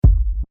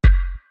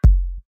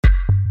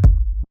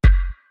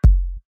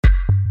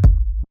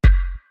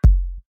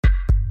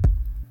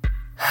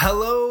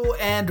Hello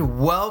and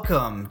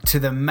welcome to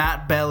the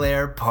Matt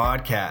Belair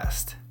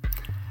podcast.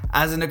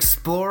 As an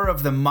explorer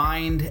of the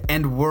mind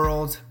and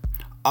world,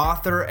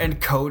 author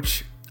and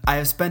coach, I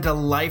have spent a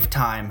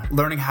lifetime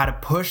learning how to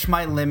push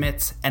my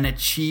limits and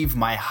achieve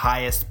my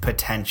highest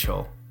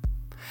potential.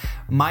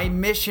 My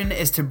mission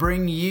is to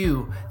bring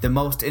you the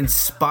most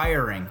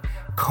inspiring,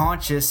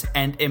 conscious,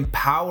 and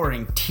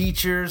empowering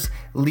teachers,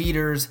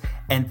 leaders,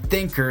 and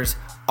thinkers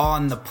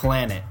on the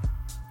planet.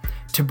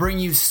 To bring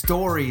you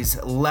stories,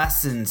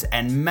 lessons,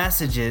 and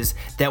messages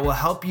that will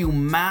help you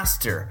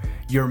master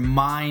your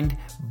mind,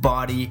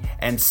 body,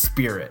 and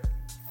spirit.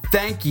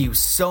 Thank you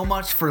so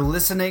much for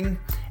listening,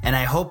 and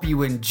I hope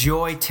you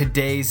enjoy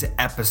today's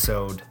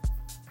episode.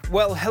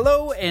 Well,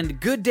 hello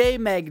and good day,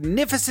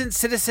 magnificent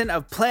citizen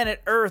of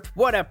planet Earth.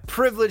 What a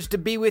privilege to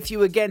be with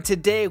you again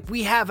today.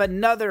 We have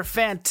another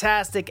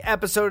fantastic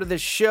episode of the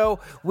show.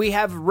 We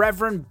have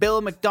Reverend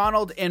Bill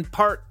McDonald in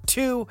part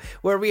 2,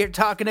 where we are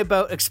talking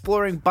about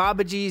exploring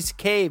Babaji's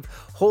cave,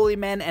 holy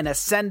men and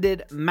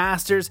ascended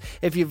masters.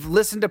 If you've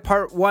listened to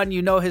part 1,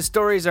 you know his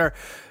stories are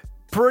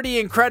pretty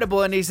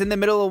incredible, and he's in the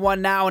middle of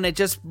one now, and it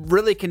just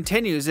really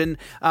continues. And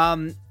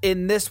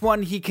in this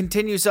one, he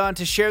continues on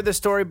to share the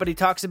story, but he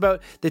talks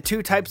about the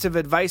 2 types of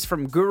advice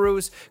from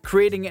gurus,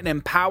 creating an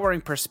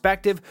empowering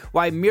perspective,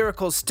 why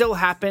miracles still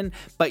happen,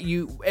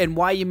 and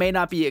why you may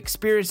not be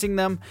experiencing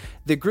them,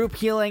 the group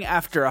healing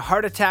after a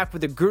heart attack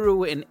with a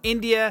guru in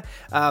India,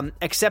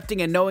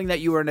 accepting and knowing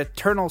that you are an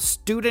eternal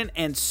student,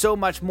 and so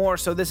much more.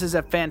 So this is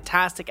a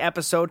fantastic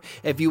episode.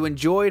 If you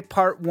enjoyed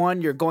part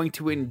 1, you're going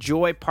to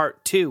enjoy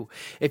part 2.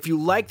 If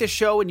you like the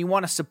show and you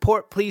want to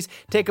support, please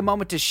take a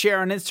moment to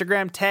share on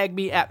Instagram, tag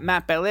me at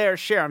Matt Belair,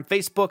 share on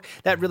Facebook.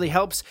 That really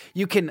helps.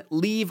 You can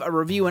leave a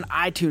review on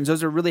iTunes.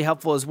 Those are really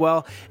helpful as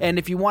well. And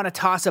if you want to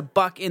toss a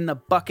buck in the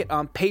bucket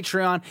on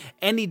Patreon,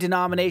 any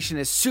denomination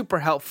is super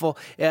helpful.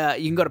 You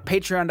can go to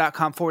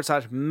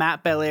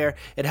patreon.com/Matt Belair.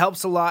 It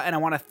helps a lot. And I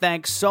want to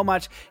thank so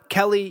much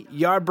Kelly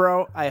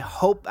Yarbrough. I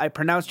hope I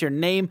pronounced your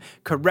name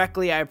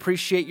correctly. I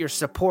appreciate your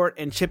support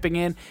and chipping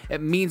in.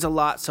 It means a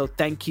lot. So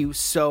thank you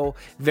so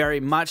very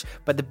much.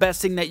 But the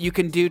best thing that you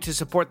can do to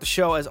support the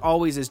show, as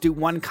always, is do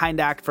one kind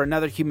act for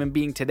another human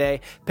being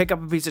today. Pick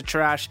up a piece of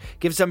trash,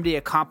 give somebody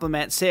a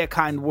compliment, say a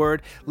kind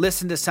word,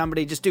 listen to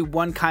somebody. Just do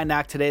one kind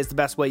act today is the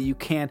best way you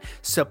can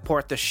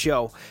support the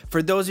show.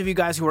 For those of you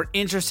guys who are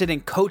interested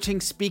in coaching,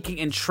 speaking,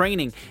 and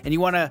training, and you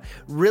want to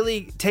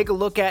really take a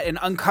look at and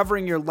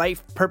uncovering your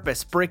life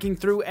purpose, breaking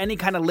through any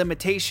kind of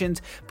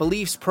limitations,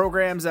 beliefs,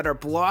 programs that are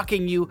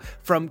blocking you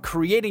from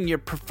creating your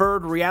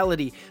preferred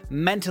reality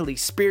mentally,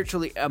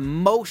 spiritually,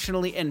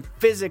 emotionally, and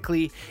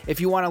physically. If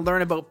you want to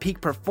learn about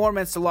peak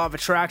performance, the law of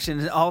attraction,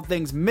 and all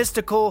things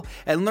mystical,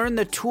 and learn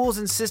the tools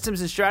and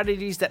systems and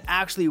strategies that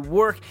actually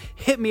work,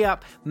 hit me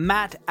up,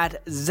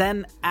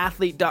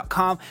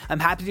 matt@zenathlete.com. I'm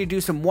happy to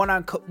do some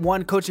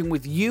one-on-one coaching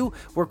with you,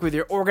 work with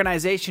your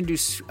organization, do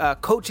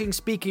coaching,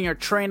 speaking, or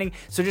training.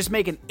 So just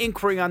make an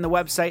inquiry on the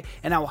website,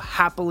 and I will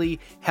happily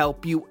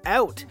help you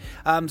out.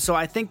 So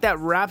I think that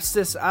wraps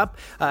this up.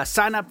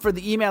 Sign up for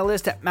the email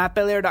list at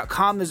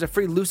mattbelair.com. There's a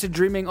free lucid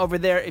dreaming over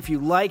there if you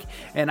like,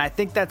 and I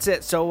think that's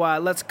it. So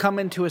let's come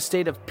into a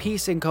state of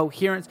peace and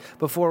coherence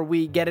before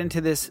we get into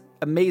this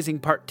amazing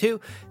part 2.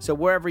 So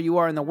wherever you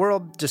are in the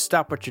world, just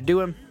stop what you're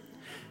doing.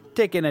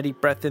 Take in a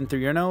deep breath in through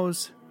your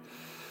nose.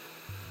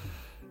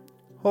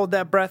 Hold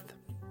that breath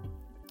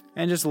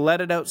and just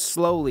let it out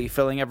slowly,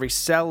 filling every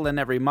cell and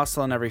every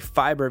muscle and every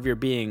fiber of your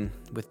being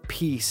with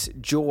peace,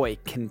 joy,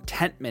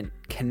 contentment,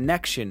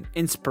 connection,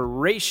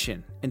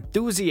 inspiration,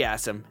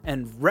 enthusiasm,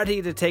 and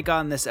ready to take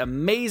on this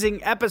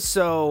amazing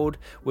episode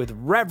with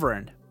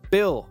Reverend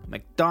Bill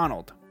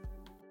McDonald.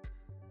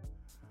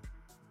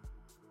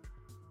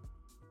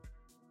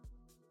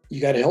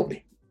 You got to help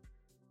me.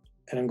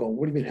 And I'm going,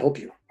 what do you mean help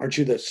you? Aren't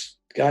you this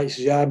guy? He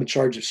says, yeah, I'm in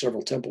charge of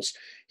several temples.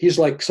 He's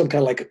like some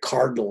kind of like a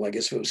cardinal. I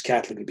guess if it was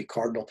Catholic, it'd be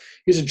cardinal.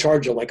 He's in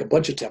charge of like a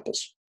bunch of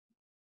temples.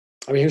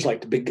 I mean, he was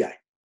like the big guy.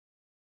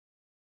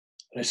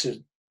 And I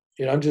said,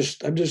 I'm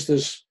just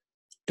this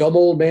dumb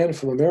old man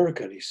from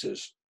America. And he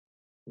says,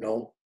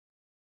 no,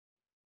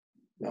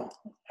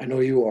 I know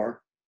you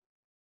are.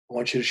 I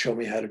want you to show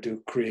me how to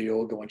do Kriya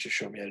Yoga. I want you to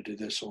show me how to do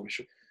this. And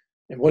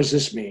what does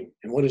this mean?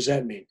 And what does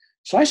that mean?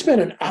 So I spent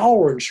an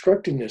hour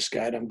instructing this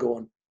guy, and I'm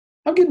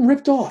getting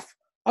ripped off.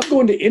 I'm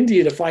going to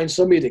India to find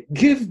somebody to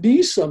give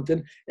me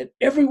something, and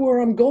everywhere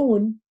I'm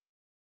going,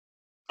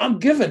 I'm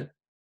giving.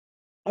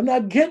 I'm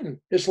not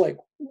getting. It's like,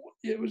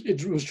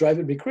 it was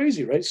driving me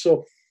crazy, right?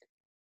 So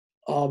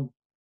I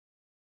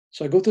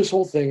go through this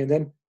whole thing, and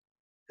then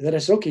I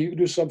said, okay, you can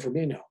do something for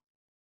me now.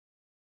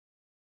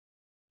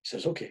 He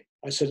says, okay.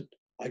 I said,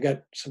 I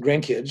got some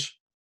grandkids.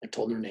 I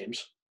told them their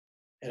names,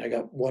 and I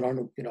got one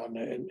on,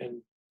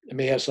 and I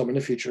may have some in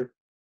the future,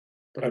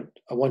 but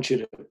I want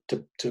you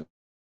to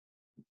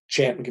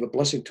chant and give a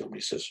blessing to him. He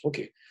says,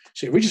 okay.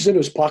 So he reaches into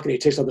his pocket and he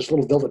takes out this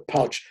little velvet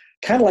pouch,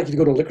 kind of like if you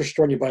go to a liquor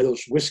store and you buy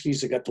those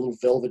whiskeys that got the little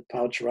velvet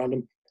pouch around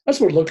them. That's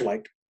what it looked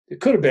like.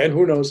 It could have been,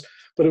 who knows,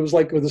 but it was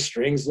like with the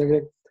strings and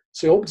everything.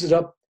 So he opens it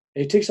up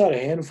and he takes out a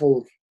handful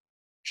of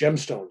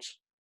gemstones.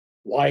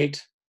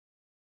 white,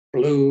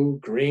 blue,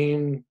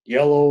 green,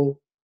 yellow,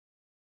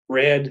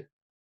 red.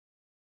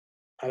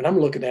 I mean, I'm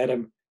looking at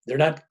them. They're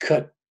not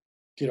cut,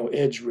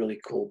 edge really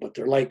cool, but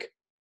they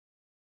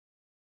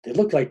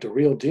look like the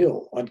real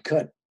deal,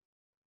 uncut.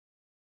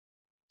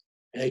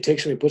 And he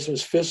takes them, he puts them in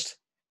his fist,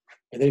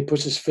 and then he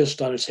puts his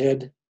fist on his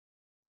head,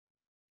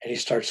 and he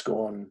starts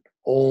going,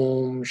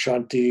 Om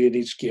Shanti, and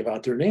he's give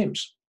out their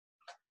names.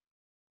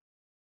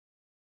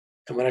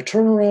 And when I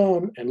turn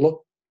around and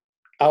look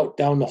out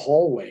down the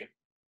hallway,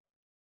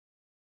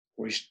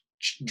 where his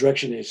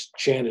direction his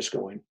chant is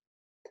going,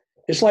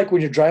 it's like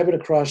when you're driving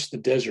across the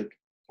desert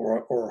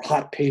or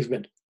hot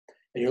pavement,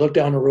 and you look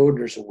down the road and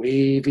there's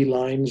wavy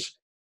lines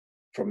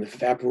from the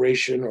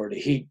evaporation or the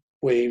heat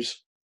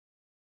waves,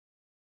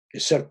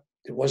 except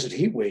it wasn't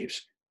heat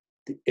waves.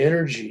 The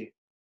energy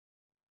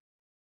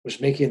was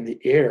making the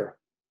air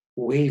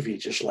wavy,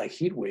 just like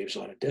heat waves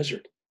on a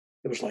desert.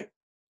 It was like,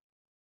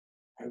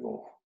 I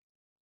go,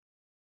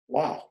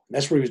 wow. And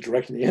that's where he was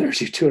directing the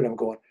energy to. And I'm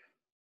going,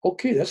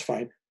 okay, that's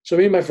fine. So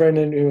me and my friend,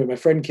 and my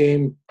friend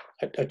came,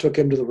 I took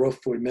him to the roof.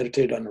 We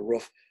meditated on the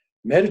roof.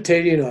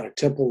 Meditating on a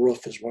temple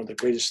roof is one of the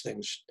greatest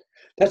things.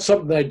 That's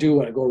something that I do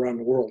when I go around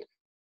the world.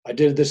 I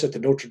did this at the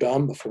Notre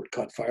Dame before it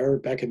caught fire.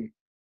 Back in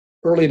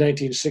early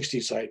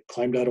 1960s, I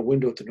climbed out a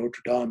window at the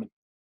Notre Dame and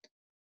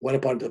went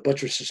up onto the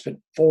buttress and spent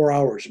 4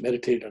 hours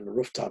meditating on the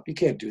rooftop. You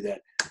can't do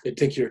that. They'd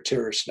think you're a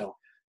terrorist now.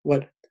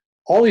 But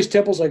all these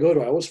temples I go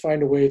to, I always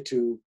find a way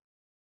to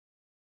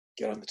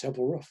get on the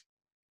temple roof,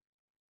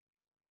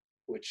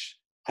 which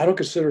I don't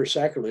consider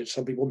sacrilege.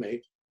 Some people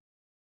may.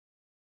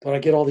 But I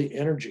get all the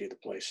energy of the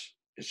place.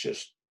 It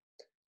just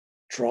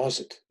draws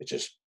it.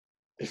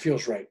 It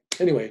feels right.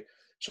 Anyway,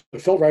 so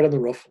it felt right on the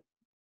roof.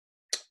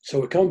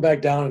 So we come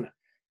back down,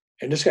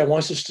 and this guy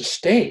wants us to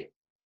stay.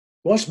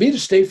 He wants me to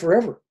stay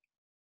forever.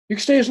 You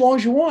can stay as long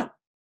as you want.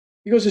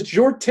 He goes, it's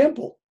your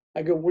temple.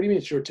 I go, what do you mean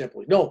it's your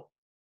temple? No,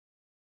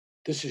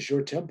 this is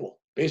your temple.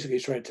 Basically,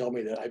 he's trying to tell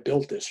me that I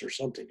built this or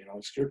something.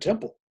 It's your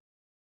temple.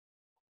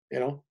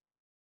 You're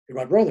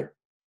my brother.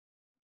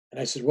 And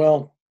I said,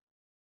 well,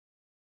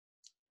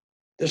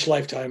 this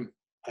lifetime,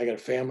 I got a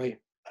family,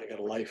 I got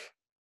a life.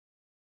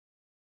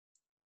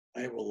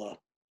 I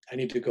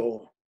need to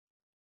go,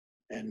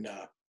 and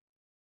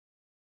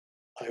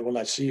I will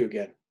not see you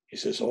again. He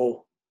says,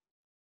 oh,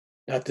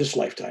 not this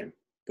lifetime,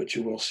 but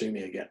you will see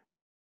me again.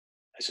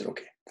 I said,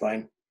 okay,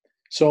 fine.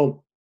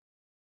 So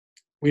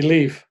we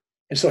leave.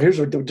 And so here's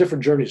the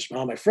different journeys.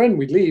 Now, my friend,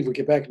 we leave, we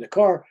get back in the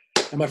car,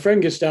 and my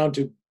friend gets down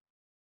to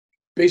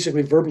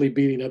basically verbally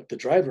beating up the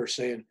driver,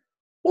 saying,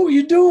 what were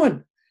you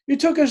doing? You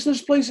took us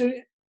this place.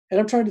 And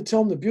I'm trying to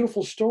tell him the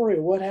beautiful story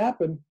of what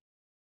happened.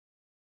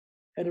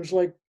 And it was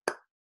like,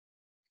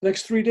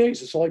 next 3 days,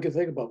 that's all I could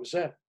think about was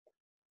that.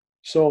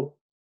 So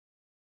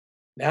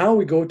now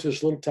we go to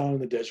this little town in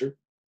the desert.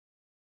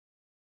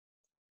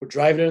 We're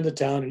driving into the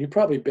town, and you've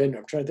probably been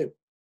there. I'm trying to think.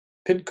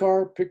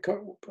 Pitcar,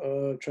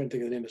 trying to think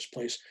of the name of this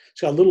place.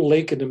 It's got a little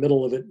lake in the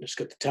middle of it, and it's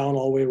got the town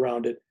all the way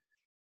around it.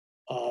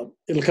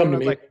 It'll come to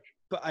me.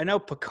 But I know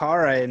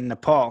Pokhara in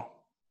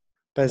Nepal,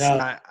 but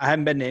I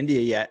haven't been to India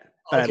yet.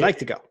 But okay. I'd like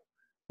to go.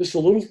 This is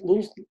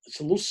it's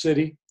a little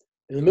city.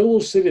 In the middle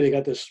of the city, they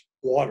got this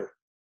water.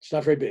 It's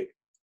not very big.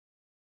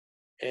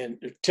 And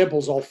the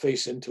temples all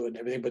face into it and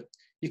everything, but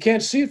you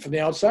can't see it from the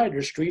outside.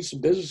 There's streets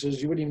and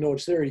businesses. You wouldn't even know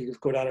it's there. You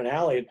could go down an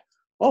alley and,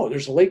 oh,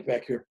 there's a lake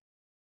back here.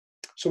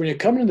 So when you're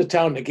coming into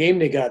town, the game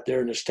they got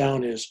there in this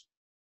town is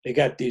they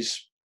got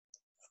these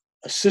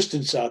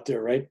assistants out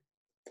there, right?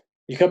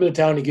 You come into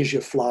town, he gives you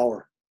a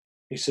flower.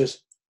 He says,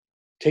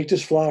 take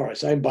this flower. I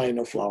said, I'm buying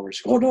no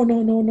flowers. Oh,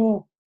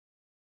 no.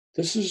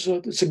 This is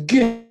it's a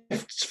gift.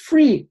 It's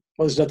free.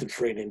 Well, there's nothing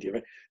free in India,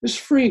 right? It's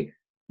free.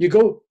 You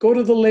go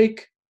to the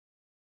lake,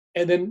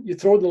 and then you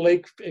throw it in the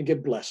lake and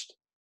get blessed.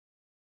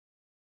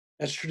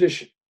 That's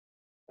tradition.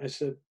 I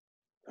said,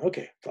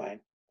 okay, fine.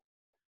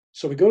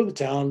 So we go to the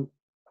town.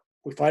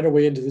 We find our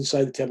way into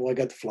inside the temple. I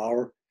got the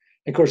flower.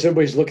 And of course,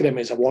 everybody's looking at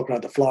me as I'm walking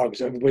out the flower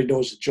because everybody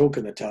knows the joke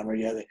in the town, right?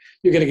 Yeah,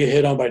 you're going to get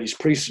hit on by these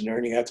priests in there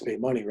and you have to pay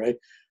money, right?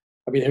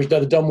 I mean, there's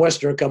another dumb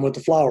Westerner come with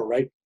the flower,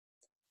 right?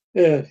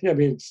 Yeah, I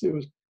mean, it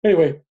was,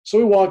 anyway, so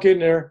we walk in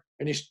there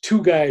and these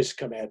two guys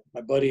come at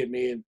my buddy and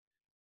me, and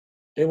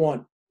they're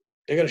going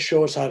to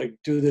show us how to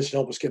do this and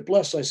help us get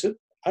blessed. I said,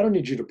 I don't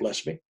need you to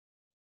bless me.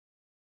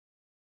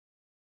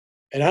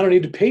 And I don't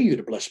need to pay you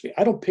to bless me.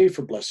 I don't pay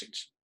for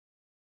blessings.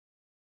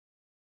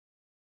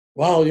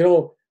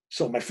 Well,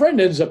 so my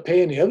friend ends up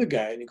paying the other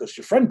guy, and he goes,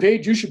 your friend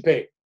paid, you should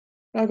pay.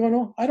 And I go,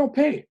 no, I don't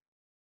pay.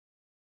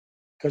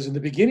 Because in the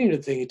beginning of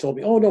the thing, he told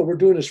me, oh, no, we're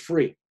doing this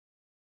free.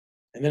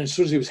 And then as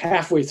soon as he was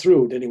halfway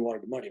through, then he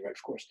wanted the money, right?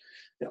 Of course.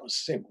 That was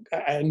the same.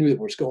 I knew that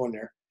we was going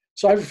there.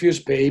 So I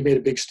refused to pay. He made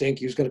a big stink.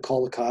 He was going to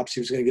call the cops. He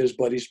was going to get his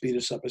buddies to beat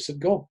us up. I said,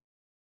 go.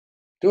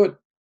 Do it.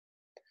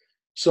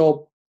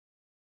 So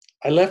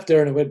I left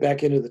there and I went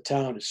back into the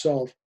town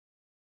itself.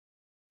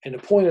 And the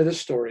point of this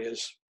story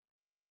is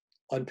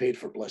unpaid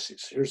for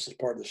blessings. Here's the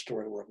part of the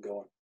story where I'm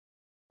going.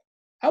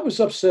 I was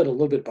upset a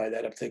little bit by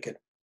that. I'm thinking,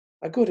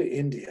 I go to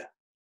India,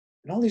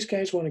 and all these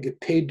guys want to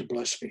get paid to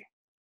bless me.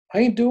 I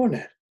ain't doing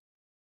that.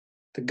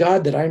 The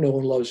God that I know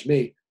and loves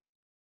me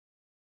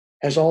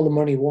has all the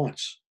money he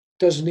wants,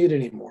 doesn't need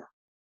any more.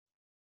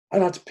 I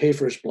don't have to pay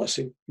for his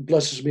blessing. He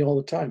blesses me all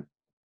the time.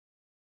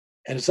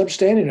 And as I'm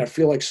standing, I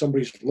feel like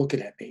somebody's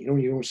looking at me. You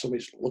know when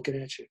somebody's looking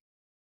at you?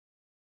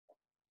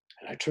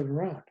 And I turn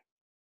around.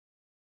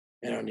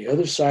 And on the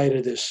other side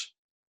of this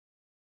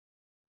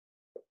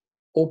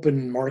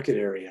open market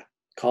area,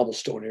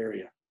 cobblestone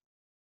area,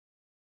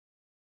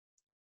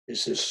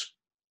 is this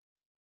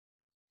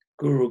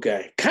guru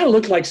guy. Kind of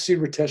looked like Sri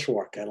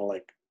Teshwar, kind of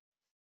like,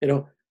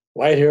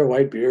 white hair,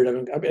 white beard. I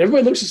mean,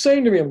 everybody looks the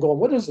same to me. I'm going,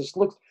 what does this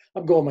look?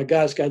 I'm going, my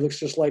God, this guy looks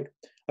just like,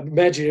 I'm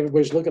imagining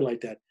everybody's looking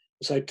like that.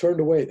 So I turned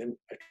away. Then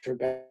I turned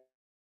back.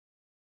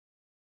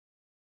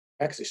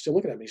 He's still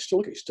looking at me. He's still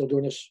looking. He's still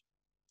doing this.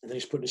 And then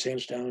he's putting his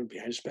hands down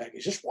behind his back.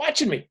 He's just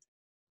watching me.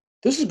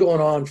 This is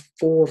going on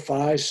 4,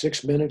 5,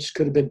 6 minutes.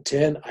 Could have been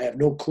 10. I have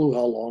no clue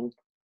how long.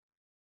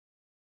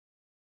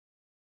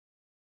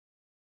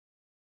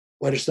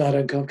 But it's not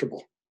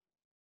uncomfortable.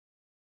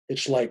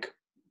 It's like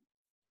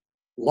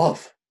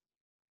love.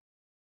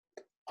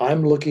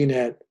 I'm looking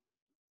at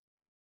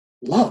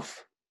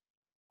love.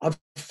 I'm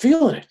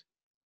feeling it.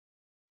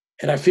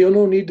 And I feel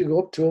no need to go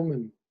up to him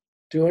and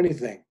do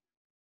anything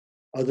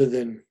other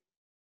than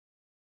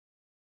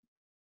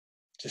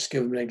just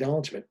give him an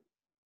acknowledgement.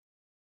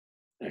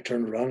 And I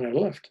turned around and I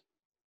left.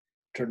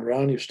 Turned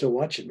around, he was still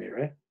watching me,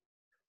 right?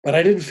 But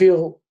I didn't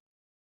feel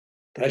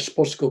that I was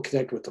supposed to go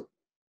connect with him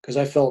because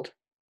I felt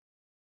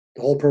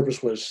the whole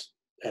purpose was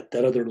at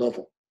that other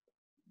level.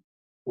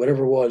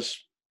 Whatever it was,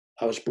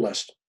 I was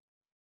blessed.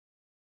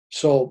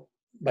 So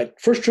my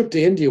first trip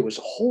to India was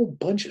a whole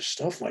bunch of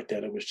stuff like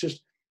that. It was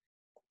just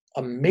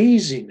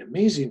amazing,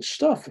 amazing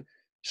stuff.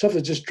 Stuff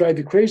that just drive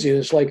you crazy. And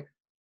it's like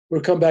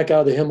we're coming back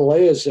out of the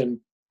Himalayas and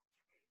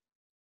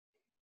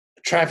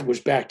the traffic was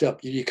backed up.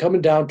 You're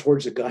coming down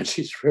towards the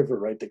Ganges River,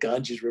 right? The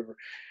Ganges River.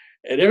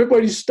 And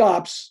everybody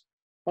stops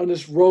on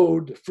this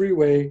road, the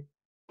freeway.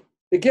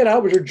 They get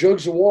out with their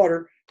jugs of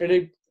water and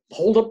they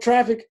hold up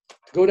traffic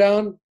to go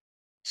down,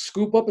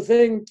 scoop up a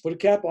thing, put a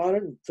cap on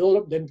it and fill it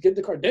up, then get in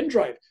the car, then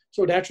drive.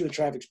 So naturally the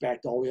traffic's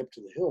backed all the way up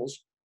to the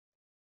hills.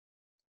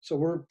 So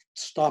we're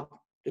stopped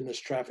in this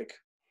traffic.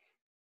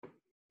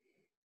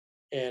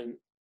 And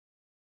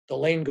the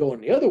lane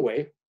going the other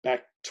way,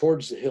 back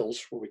towards the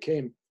hills where we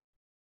came,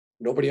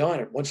 nobody on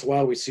it. Once in a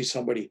while we see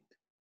somebody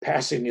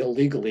passing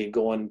illegally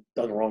going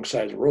on the wrong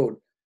side of the road.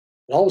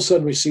 And all of a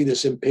sudden we see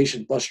this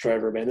impatient bus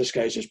driver, man, this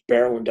guy's just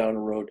barreling down the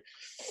road.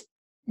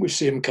 We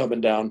see him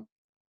coming down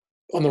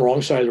on the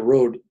wrong side of the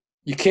road.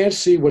 You can't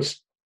see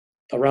what's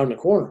around the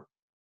corner.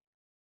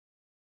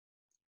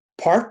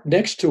 Parked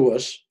next to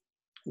us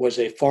was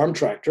a farm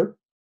tractor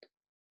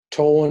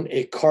towing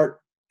a cart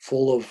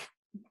full of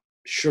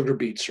sugar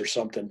beets or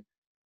something.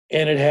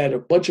 And it had a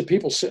bunch of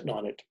people sitting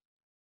on it.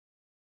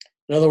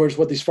 In other words,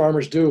 what these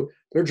farmers do,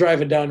 they're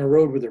driving down the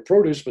road with their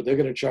produce, but they're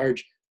going to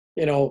charge,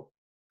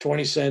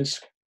 20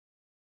 cents,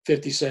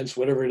 50 cents,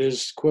 whatever it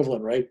is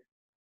equivalent, right?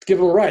 Give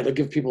them a ride. They'll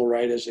give people a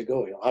ride as they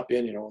go, hop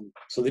in,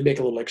 so they make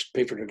a little extra,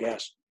 pay for their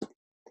gas.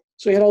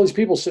 So you had all these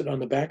people sitting on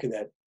the back of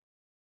that.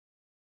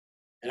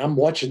 And I'm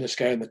watching this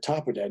guy on the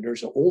top of that. And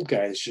there's an old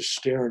guy that's just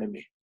staring at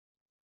me.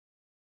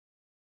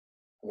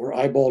 We're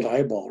eyeball to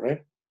eyeball,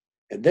 right?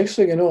 And next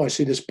thing I know, I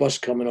see this bus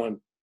coming on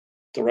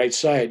the right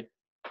side.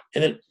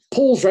 And it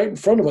pulls right in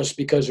front of us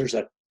because there's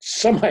a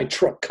semi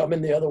truck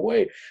coming the other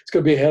way. It's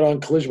going to be a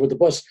head-on collision with the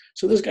bus.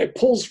 So this guy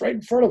pulls right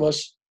in front of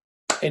us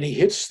and he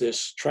hits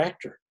this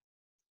tractor.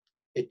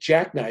 It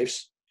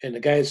jackknifes, and the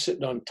guy that's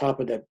sitting on top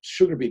of that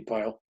sugar beet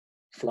pile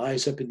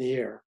flies up in the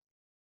air.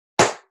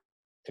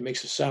 It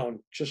makes a sound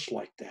just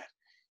like that.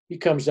 He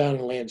comes down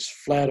and lands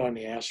flat on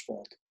the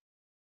asphalt.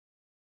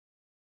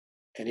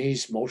 And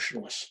he's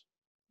motionless.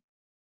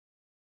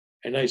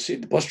 And I see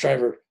the bus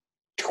driver,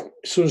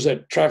 as soon as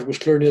that traffic was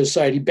clear on the other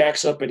side, he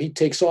backs up and he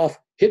takes off,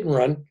 hit and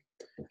run,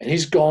 and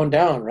he's gone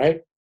down,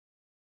 right?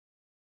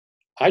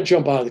 I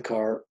jump out of the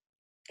car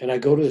and I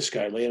go to this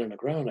guy laying on the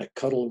ground. I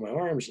cuddle in my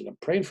arms and I'm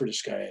praying for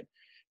this guy. And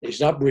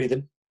he's not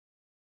breathing.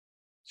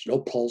 There's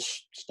no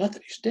pulse. It's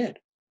nothing. He's dead.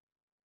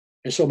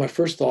 And so my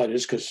first thought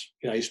is, because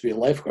I used to be a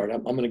lifeguard,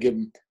 I'm going to give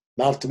him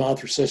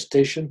mouth-to-mouth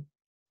resuscitation.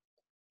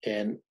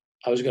 And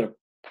I was going to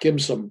give him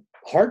some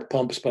heart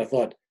pumps, but I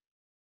thought,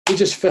 he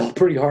just fell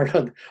pretty hard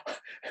on,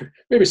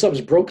 maybe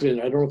something's broken in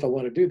it. I don't know if I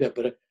want to do that,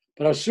 but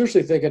I was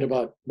seriously thinking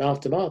about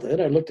mouth-to-mouth. And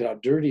then I looked at how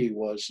dirty he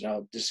was and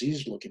how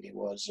diseased-looking he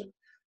was.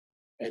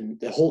 And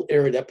the whole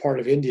area, that part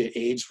of India,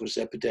 AIDS was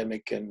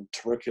epidemic and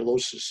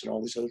tuberculosis and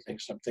all these other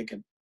things. So I'm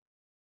thinking,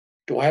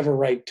 do I have a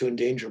right to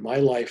endanger my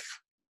life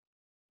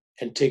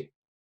and take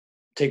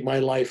my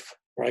life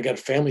where I got a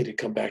family to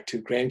come back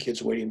to,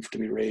 grandkids waiting to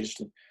be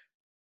raised? And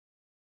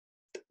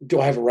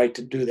do I have a right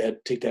to do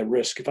that, take that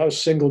risk? If I was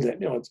single,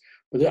 then,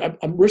 but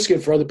I'm risking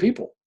it for other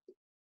people.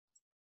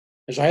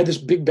 And so I had this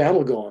big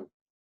battle going.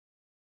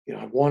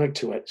 I wanted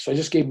to it. So I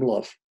just gave him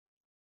love.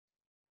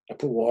 I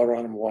put water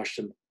on him, washed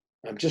him.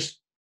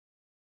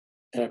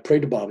 And I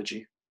prayed to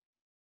Babaji.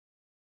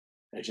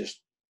 I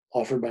just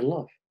offered my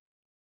love.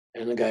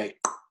 And the guy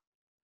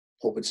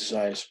opens his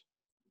eyes,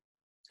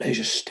 and he's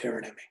just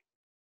staring at me.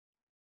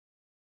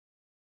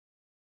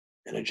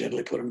 And I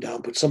gently put him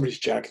down, put somebody's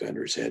jacket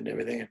under his head and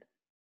everything.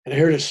 And I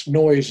hear this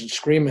noise and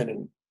screaming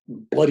and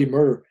bloody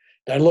murder.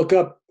 And I look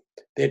up.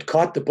 They had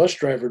caught the bus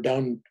driver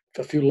down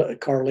a few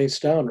car lengths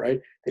down, right?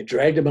 They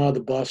dragged him out of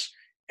the bus,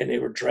 and they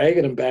were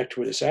dragging him back to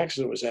where this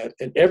accident was at.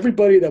 And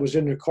everybody that was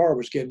in the car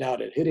was getting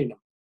out and hitting him.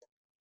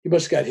 He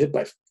must have got hit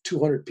by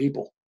 200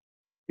 people.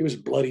 He was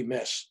a bloody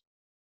mess.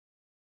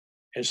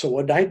 And so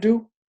what did I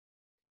do?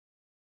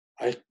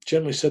 I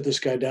gently set this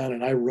guy down,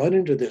 and I run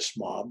into this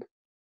mob,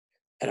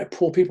 and I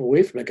pull people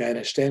away from the guy, and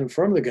I stand in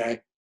front of the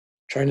guy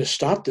trying to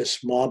stop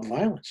this mob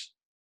violence.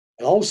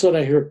 And all of a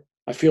sudden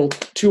I feel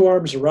two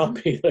arms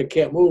around me that I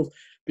can't move,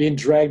 being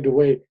dragged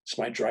away. It's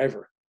my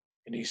driver.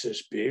 And he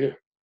says, Peter,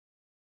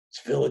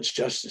 it's village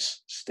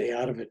justice. Stay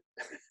out of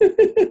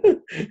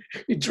it.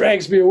 He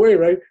drags me away,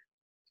 right?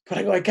 But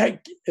I go,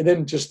 and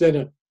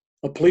then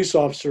a police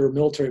officer, a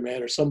military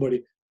man or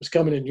somebody was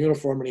coming in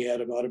uniform, and he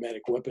had an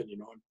automatic weapon,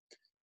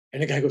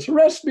 And the guy goes,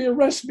 arrest me,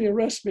 arrest me,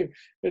 arrest me.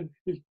 And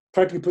he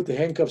practically put the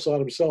handcuffs on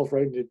himself,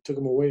 right? And they took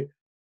him away.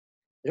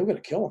 They were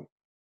going to kill him.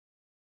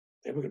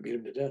 They were going to beat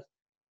him to death.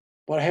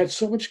 But I had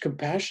so much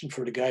compassion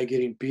for the guy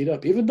getting beat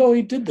up, even though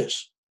he did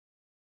this.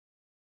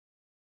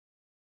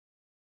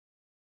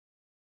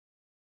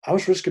 I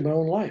was risking my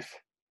own life.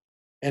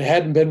 And it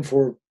hadn't been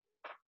for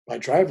my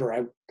driver,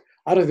 I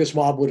don't think this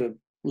mob would have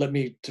let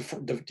me,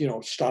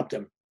 stop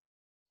them.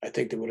 I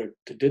think they would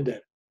have did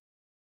that.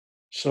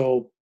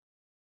 So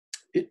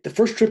the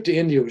first trip to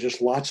India was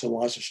just lots and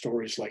lots of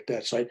stories like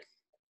that. So I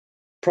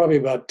probably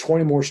about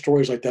 20 more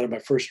stories like that on my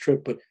first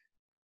trip. But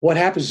what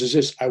happens is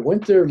this: I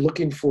went there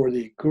looking for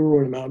the guru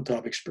on the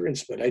mountaintop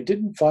experience, but I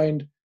didn't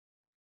find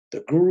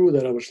the guru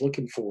that I was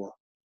looking for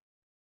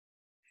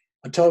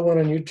until I went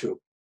on YouTube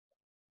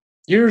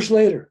years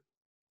later.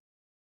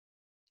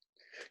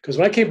 Because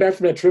when I came back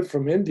from that trip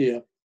from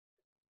India,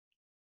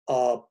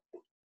 I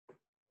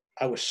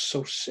was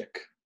so sick.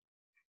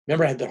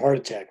 Remember, I had the heart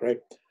attack, right?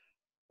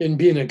 And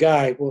being a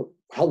guy, well,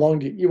 how long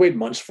do you wait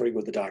months before you go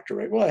to the doctor,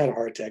 right? Well, I had a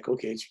heart attack.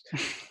 Okay.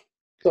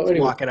 So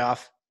anyway, walk it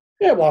off.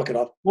 Yeah, walk it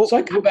off. Well, so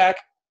I come back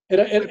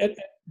and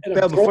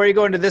Bill, before you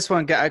go into this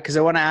one, because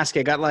I want to ask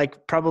you, I got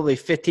like probably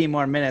 15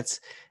 more minutes.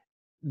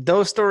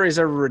 Those stories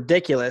are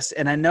ridiculous.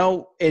 And I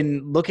know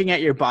in looking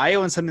at your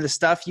bio and some of the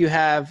stuff, you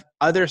have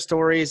other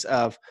stories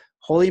of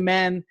holy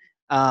men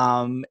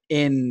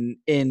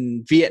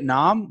in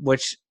Vietnam,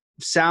 which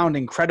sound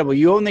incredible.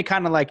 You only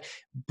kind of like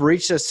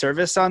breached a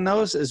service on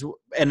those,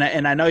 and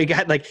I know you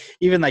got like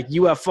even like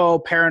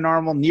UFO,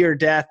 paranormal, near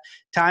death,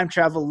 time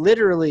travel,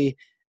 literally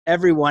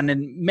everyone.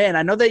 And man,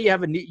 I know that you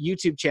have a new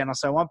YouTube channel,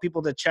 so I want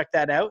people to check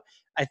that out.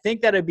 I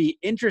think that'd be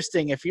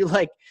interesting if you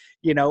like,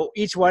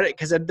 each one,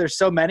 because there's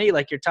so many,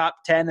 like your top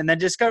 10, and then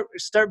just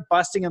start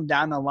busting them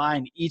down the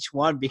line, each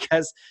one,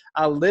 because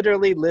I'll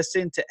literally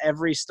listen to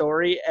every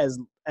story as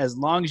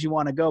long as you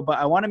want to go. But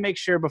I want to make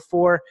sure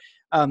before,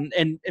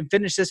 and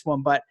finish this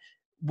one, but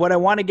what I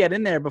want to get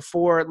in there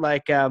before,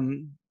 like, I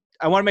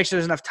want to make sure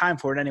there's enough time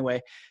for it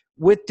anyway.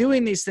 With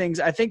doing these things,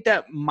 I think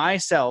that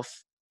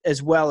myself,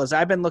 as well as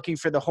I've been looking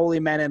for the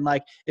holy men, and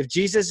like, if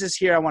Jesus is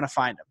here, I want to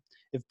find him.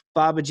 If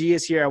Babaji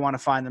is here, I want to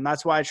find them.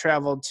 That's why I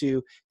traveled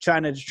to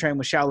China to train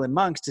with Shaolin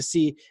monks, to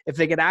see if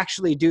they could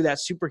actually do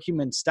that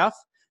superhuman stuff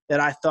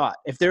that I thought.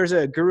 If there's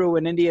a guru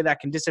in India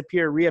that can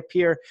disappear,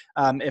 reappear,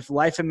 if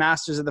Life and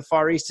Masters of the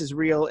Far East is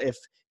real, if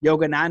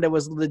Yogananda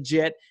was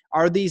legit,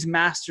 are these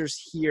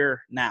masters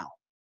here now?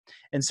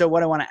 And so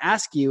what I want to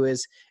ask you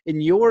is,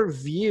 in your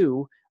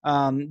view,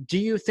 do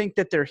you think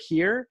that they're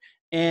here?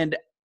 And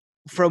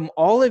from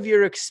all of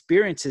your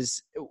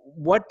experiences,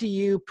 what do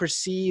you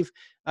perceive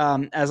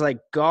as like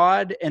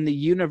God and the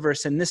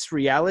universe and this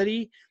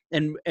reality,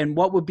 and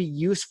what would be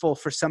useful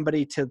for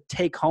somebody to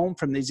take home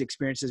from these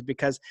experiences?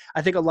 Because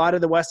I think a lot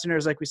of the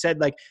Westerners, like we said,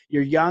 like,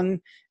 you're young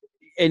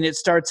and it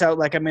starts out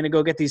like, I'm going to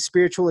go get these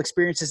spiritual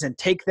experiences and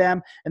take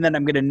them, and then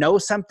I'm going to know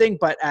something.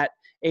 But at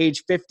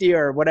age 50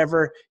 or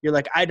whatever, you're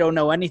like, I don't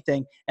know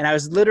anything. And I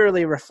was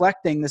literally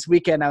reflecting this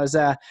weekend. I was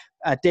at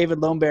David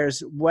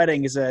Lombaire's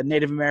wedding as a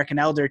Native American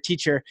elder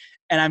teacher.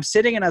 And I'm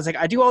sitting and I was like,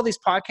 I do all these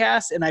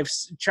podcasts and I've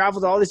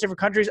traveled to all these different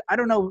countries. I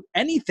don't know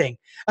anything.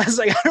 I was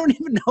like, I don't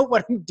even know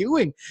what I'm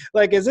doing.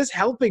 Like, is this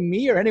helping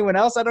me or anyone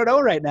else? I don't know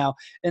right now.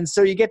 And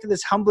so you get to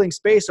this humbling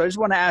space. So I just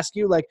want to ask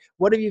you, like,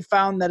 what have you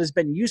found that has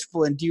been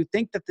useful? And do you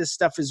think that this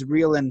stuff is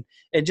real? And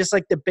just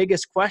like the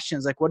biggest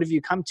questions, like, what have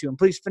you come to? And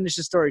please finish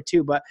the story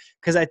too, but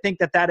because I think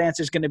that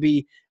answer is going to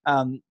be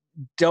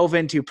dove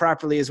into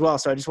properly as well.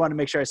 So I just want to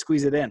make sure I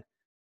squeeze it in.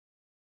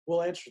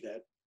 We'll answer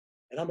that.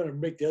 And I'm going to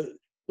make the other,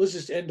 let's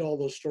just end all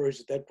those stories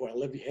at that point. I'll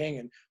leave you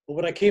hanging. But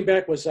when I came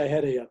back was I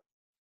had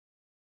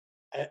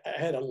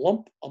a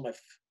lump on my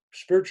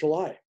spiritual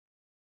eye.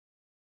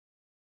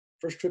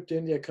 First trip to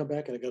India, I come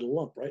back and I got a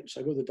lump, right? So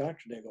I go to the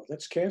doctor and they go,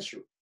 that's cancer.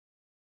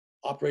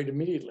 Operate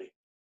immediately.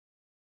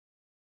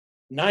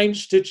 9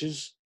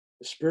 stitches,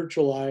 the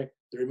spiritual eye.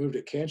 They removed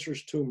a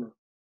cancerous tumor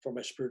from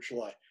my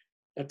spiritual eye.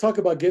 Now talk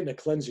about getting a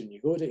cleansing. You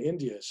go to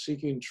India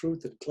seeking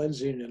truth and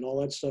cleansing and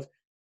all that stuff.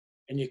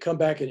 and you come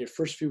back in your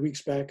first few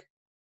weeks back,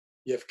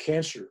 you have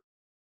cancer.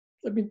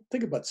 Let me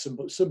think about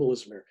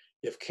symbolism here.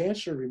 You have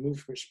cancer removed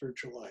from your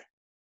spiritual eye.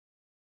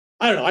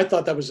 I don't know. I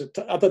thought that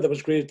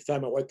was great at the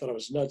time. My wife thought I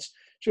was nuts.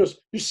 She goes,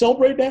 "You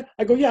celebrate that?"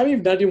 I go, "Yeah,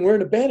 I'm not even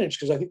wearing a bandage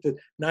because I think the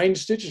 9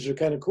 stitches are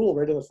kind of cool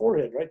right on the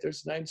forehead, right?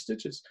 There's 9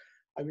 stitches."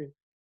 I mean,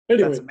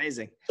 anyway. That's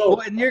amazing. So,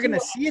 well, and you're going to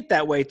see it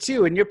that way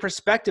too. And your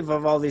perspective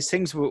of all these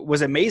things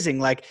was amazing.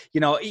 Like,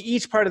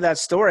 each part of that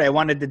story, I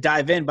wanted to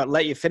dive in, but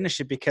let you finish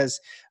it because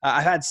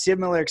I've had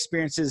similar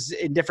experiences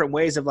in different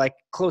ways of like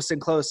close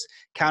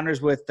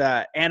encounters with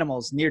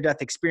animals,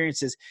 near-death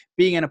experiences,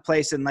 being in a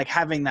place and like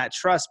having that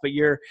trust. But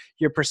your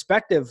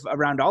perspective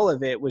around all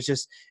of it was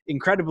just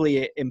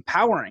incredibly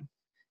empowering.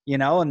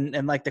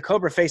 And like the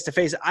cobra face to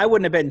face, I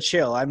wouldn't have been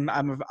chill. I'm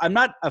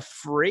not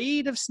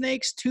afraid of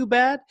snakes too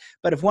bad,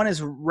 but if one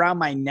is around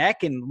my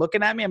neck and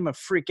looking at me, I'm gonna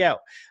freak out,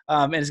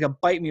 and it's gonna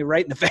bite me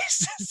right in the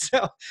face.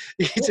 So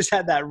you just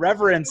had that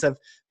reverence of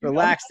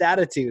relaxed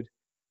attitude.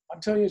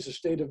 I'm telling you, it's a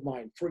state of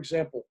mind. For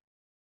example,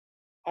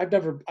 I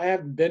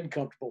haven't been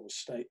comfortable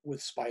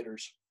with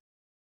spiders.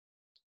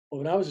 But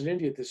when I was in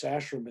India at this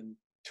ashram in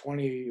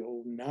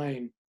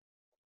 2009,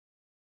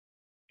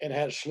 and I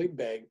had a sleep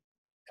bag.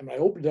 And I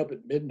opened it up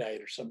at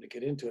midnight or something to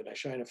get into it. And I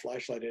shined a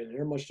flashlight in, and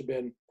there must have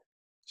been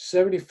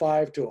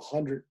 75 to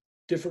 100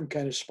 different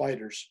kind of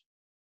spiders,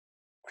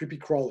 creepy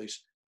crawlies,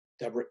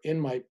 that were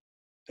in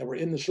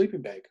the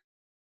sleeping bag.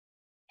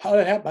 How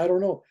that happened, I don't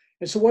know.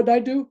 And so what did I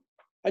do?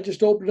 I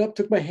just opened it up,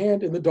 took my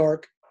hand in the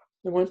dark,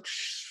 and went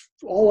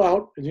all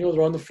out. And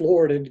they're on the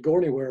floor, and didn't go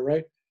anywhere,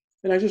 right?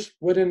 And I just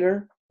went in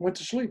there, went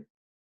to sleep.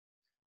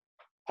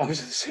 I was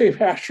in the same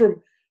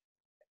ashram,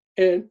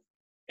 and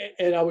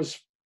I was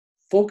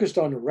focused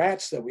on the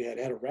rats that we had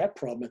a rat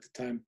problem at the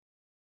time,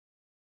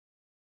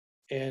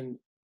 and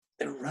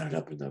they were running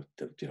up in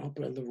up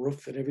on the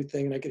roof and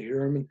everything, and I could hear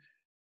them,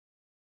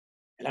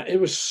 and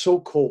it was so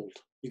cold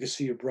you could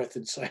see your breath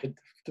inside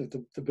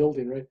the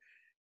building, right?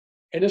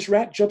 And this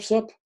rat jumps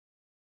up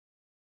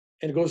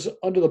and goes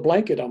under the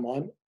blanket I'm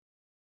on,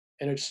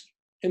 and it's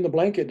in the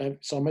blanket, and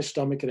it's on my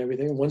stomach and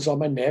everything. One's on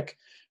my neck,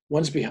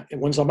 one's behind,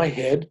 and one's on my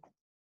head.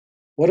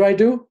 What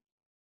do?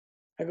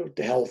 I go,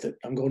 to hell with it.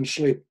 I'm going to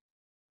sleep.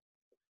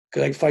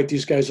 Because I can fight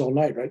these guys all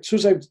night, right? So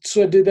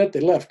I did that, they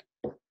left.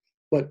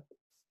 But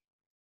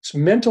it's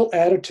mental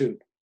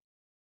attitude.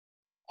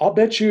 I'll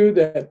bet you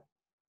that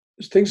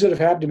things that have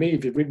happened to me,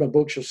 if you read my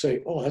books, you'll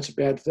say, "Oh, that's a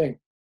bad thing."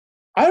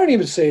 I don't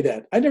even say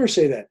that. I never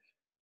say that.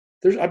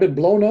 I've been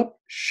blown up,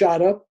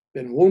 shot up,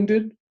 been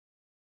wounded,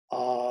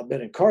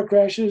 been in car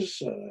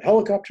crashes,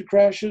 helicopter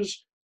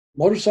crashes,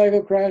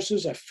 motorcycle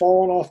crashes. I've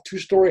fallen off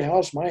 2-story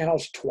house, my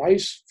house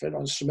twice, fed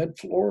on cement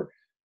floor.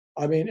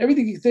 I mean,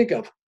 everything you think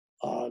of.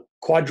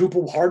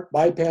 Quadruple heart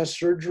bypass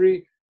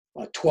surgery,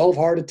 12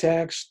 heart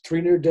attacks,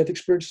 3 near-death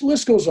experiences. The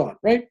list goes on,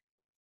 right?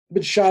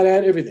 Been shot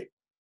at, everything.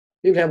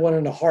 Even had one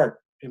in the heart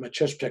in my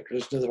chest protector.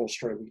 That's another whole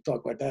story. We can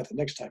talk about that the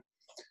next time.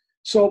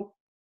 So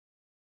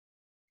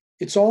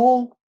it's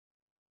all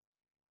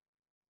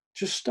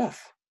just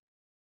stuff.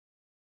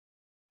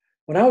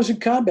 When I was in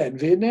combat in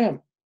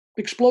Vietnam,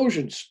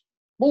 explosions,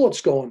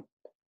 bullets going.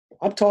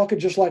 I'm talking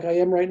just like I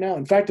am right now.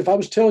 In fact, if I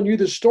was telling you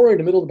this story in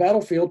the middle of the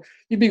battlefield,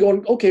 you'd be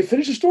going, "Okay,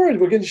 finish the story.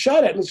 We're getting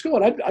shot at. Let's go."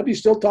 And I'd be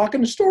still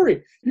talking the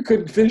story. You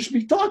couldn't finish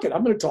me talking.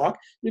 I'm going to talk.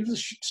 The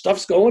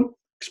stuff's going,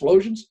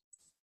 explosions.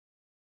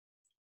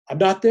 I'm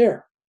not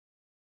there.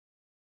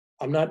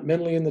 I'm not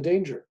mentally in the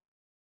danger.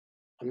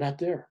 I'm not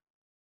there.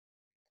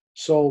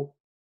 So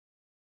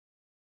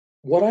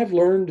what I've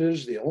learned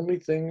is the only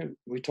thing,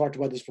 we talked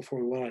about this before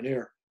we went on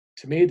air,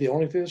 to me, the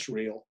only thing that's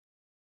real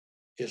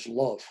is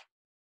love.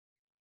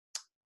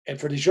 And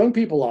for these young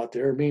people out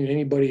there, meaning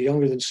anybody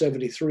younger than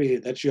 73,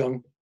 that's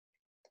young.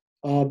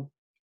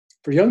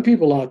 For young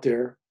people out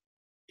there,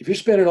 if you're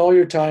spending all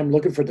your time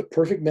looking for the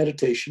perfect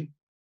meditation,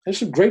 there's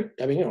some great,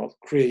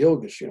 Kriya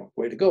Yoga is,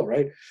 way to go,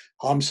 right?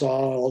 Hamsa,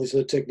 all these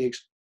other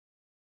techniques.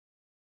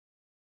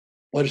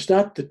 But it's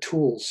not the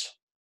tools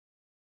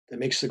that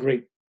makes the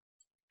great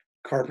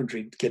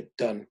carpentry get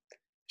done.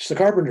 It's the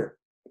carpenter.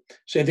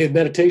 Same thing with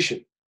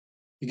meditation.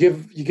 You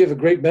give a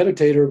great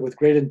meditator with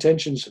great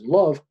intentions and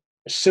love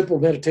a simple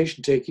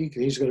meditation technique,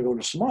 and he's going to go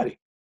into samadhi.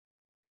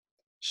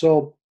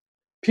 So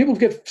people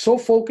get so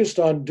focused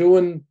on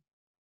doing.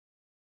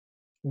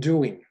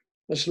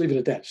 Let's leave it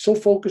at that. So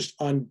focused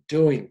on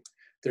doing.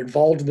 They're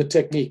involved in the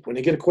technique. When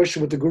they get a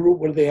question with the guru,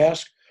 what do they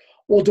ask?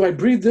 Well, do I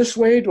breathe this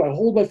way? Do I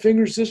hold my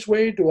fingers this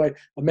way? Do I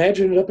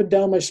imagine it up and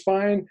down my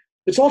spine?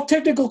 It's all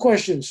technical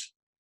questions.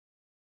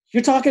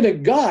 You're talking to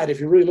God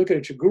if you're really looking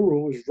at your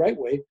guru the right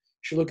way.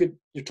 You're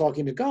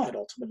talking to God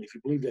ultimately if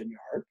you believe that in your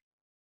heart.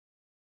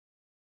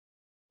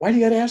 Why do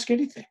you got to ask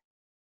anything?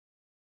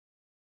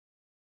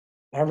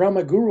 When I'm around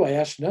my guru, I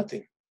ask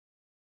nothing.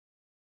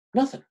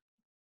 Nothing.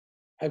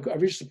 I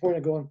reached the point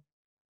of going,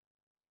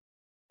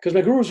 because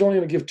my guru is only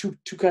going to give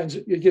two kinds.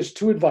 He gives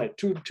two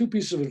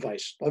pieces of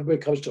advice. Everybody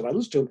comes to him. I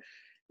listen to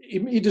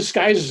him. He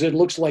disguises it.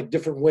 Looks like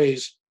different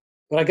ways.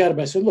 But I got him.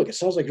 I said, "Look, it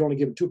sounds like you're only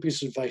giving 2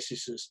 pieces of advice." He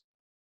says,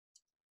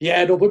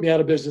 "Yeah, don't put me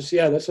out of business."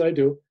 Yeah, that's what I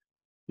do.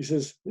 He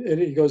says, and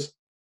he goes,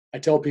 I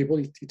tell people,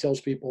 he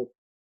tells people,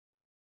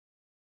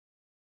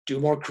 do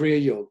more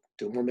Kriya Yoga,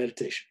 do more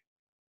meditation,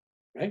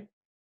 right?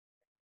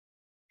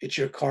 It's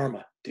your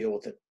karma. Deal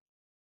with it.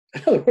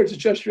 In other words,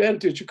 adjust your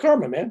attitude. It's your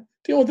karma, man.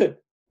 Deal with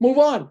it. Move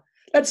on.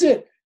 That's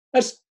it.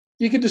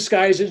 You can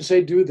disguise it and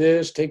say, do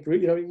this, you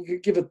can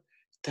give it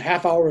a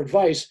half-hour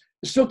advice.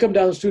 It still come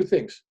down to two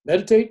things.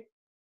 Meditate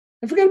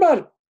and forget about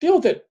it. Deal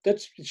with it.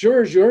 It's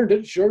yours. You earned it.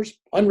 It's yours.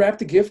 Unwrap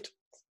the gift.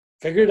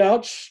 Figure it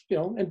out,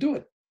 and do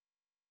it.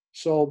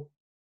 So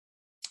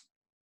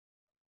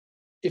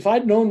if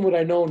I'd known what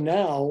I know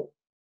now,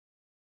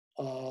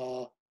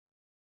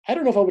 I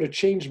don't know if I would have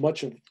changed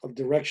much of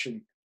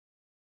direction,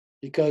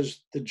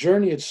 because the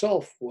journey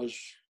itself was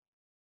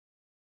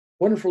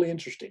wonderfully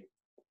interesting.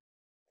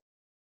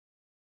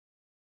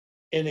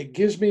 And it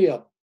gives me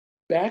a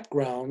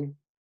background,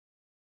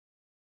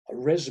 a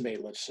resume,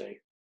 let's say,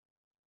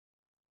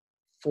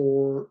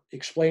 for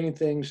explaining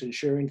things and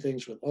sharing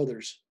things with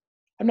others.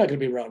 I'm not going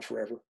to be around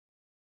forever,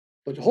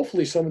 but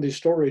hopefully some of these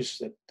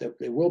stories that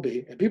they will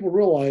be, and people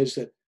realize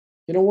that,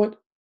 you know what,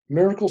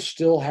 miracles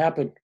still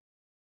happen,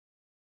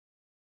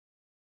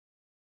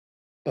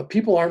 but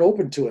people aren't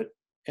open to it.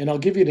 And I'll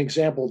give you an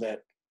example of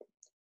that.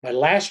 My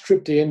last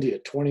trip to India,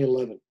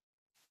 2011,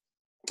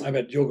 I'm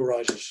at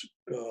Yogaraj's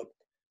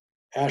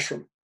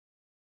ashram.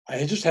 I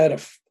had just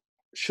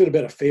should have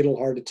been a fatal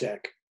heart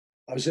attack.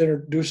 I was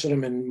introducing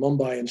him in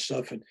Mumbai and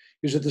stuff, and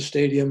he was at the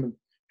stadium. And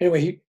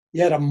anyway, he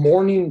had a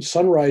morning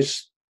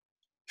sunrise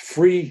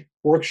free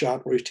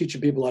workshop where he's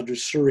teaching people how to do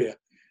Surya,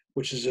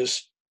 which is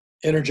this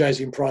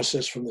energizing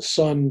process from the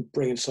sun,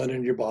 bringing sun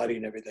into your body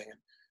and everything.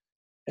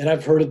 And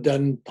I've heard it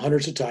done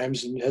hundreds of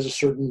times, and it has a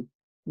certain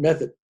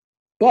method.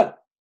 But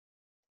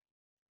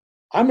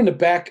I'm in the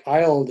back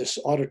aisle of this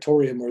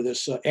auditorium or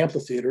this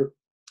amphitheater,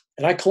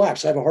 and I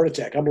collapse. I have a heart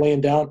attack. I'm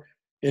laying down.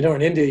 In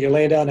India, you're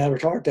laying down and have a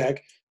heart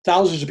attack.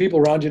 Thousands of people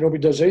around you,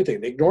 nobody does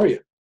anything. They ignore you.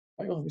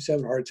 He's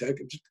having a heart attack.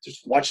 I'm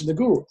just watching the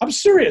guru. I'm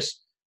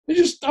serious.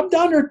 I'm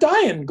down there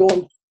dying,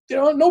 going,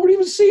 nobody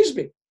even sees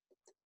me.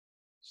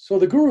 So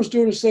the guru's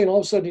doing his thing, and all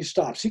of a sudden he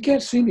stops. He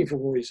can't see me from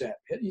where he's at.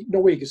 No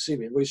way he can see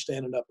me. Everybody's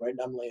standing up, right?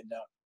 And I'm laying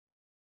down.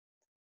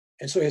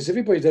 And so as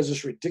everybody does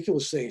this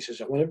ridiculous thing, he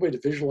says, I want everybody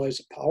to visualize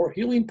the power,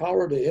 healing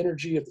power, the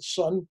energy of the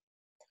sun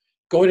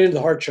going into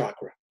the heart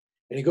chakra.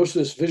 And he goes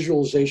through this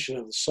visualization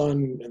of the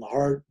sun and the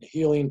heart and the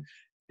healing.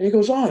 And he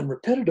goes on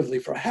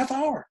repetitively for a half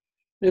hour.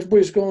 And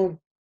everybody's going,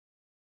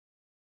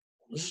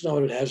 this is not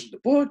what it has in the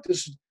book.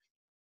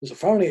 So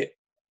finally,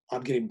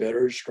 I'm getting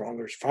better,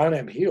 stronger. Finally,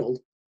 I'm healed.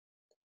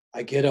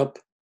 I get up,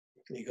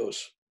 and he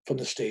goes from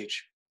the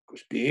stage,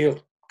 be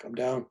healed, come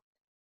down.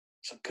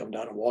 So I come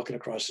down and walking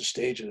across the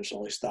stage, and there's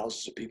only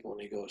thousands of people.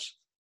 And he goes,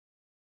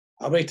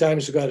 how many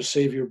times have you got to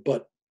save your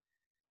butt?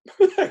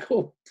 I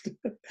go,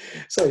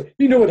 so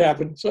you know what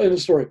happened. So in the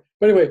story.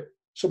 But anyway,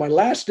 so my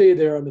last day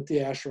there, I'm at the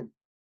ashram.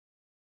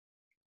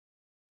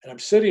 And I'm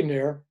sitting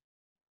there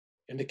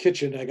in the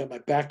kitchen. I got my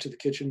back to the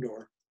kitchen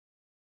door.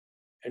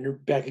 And you're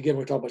back again.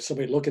 We're talking about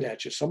somebody looking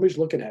at you. Somebody's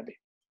looking at me.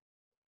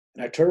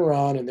 And I turn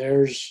around, and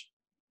there's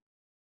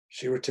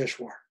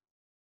Sirateshwar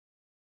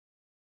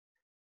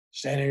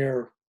standing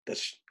there.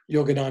 That's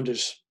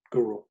Yogananda's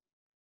guru.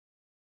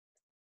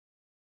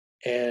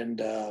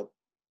 And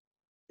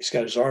he's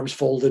got his arms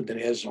folded, and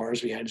he has his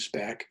arms behind his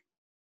back.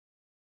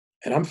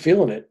 And I'm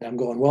feeling it. And I'm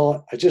going,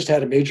 well, I just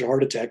had a major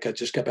heart attack. I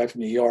just got back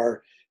from the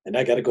ER, and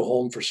I got to go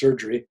home for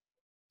surgery.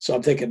 So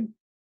I'm thinking,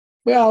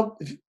 well,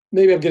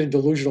 maybe I'm getting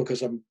delusional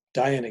because I'm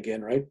dying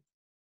again, right?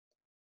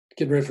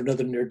 Getting ready for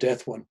another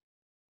near-death one.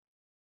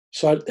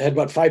 So I had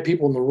about 5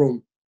 people in the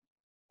room.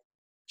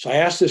 So I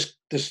asked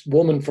this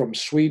woman from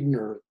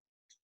Sweden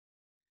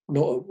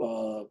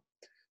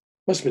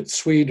must have been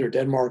Sweden or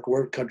Denmark,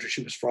 where country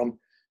she was from.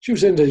 She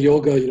was into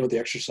yoga, the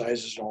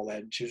exercises and all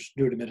that. And she was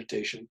new to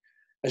meditation.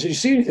 I said, you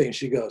see anything? And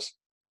she goes,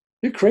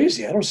 you're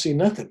crazy. I don't see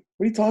nothing.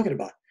 What are you talking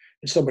about?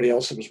 And somebody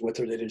else that was with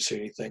her, they didn't see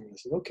anything. I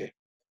said, okay.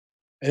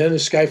 And then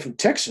this guy from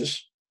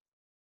Texas,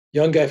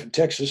 young guy from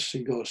Texas,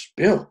 he goes,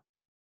 Bill,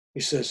 he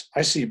says,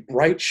 I see a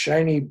bright,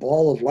 shiny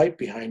ball of light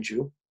behind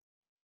you,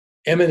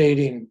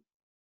 emanating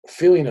a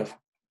feeling of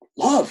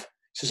love.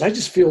 He says, I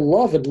just feel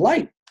love and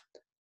light.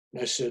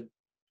 And I said,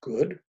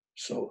 good.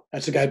 So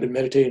that's a guy who'd been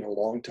meditating a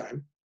long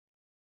time.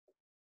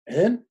 And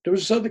then there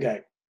was this other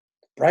guy,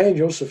 Brian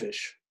Yosefovich,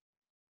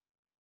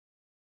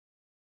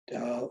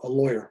 a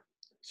lawyer.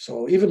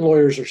 So even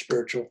lawyers are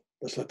spiritual.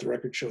 Let's let the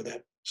record show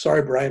that.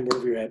 Sorry, Brian,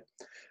 wherever you're at.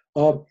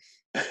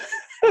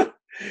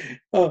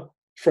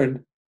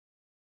 Friend.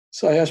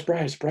 So I asked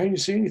Brian, you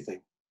see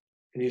anything?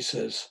 And he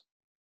says,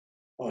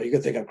 oh, you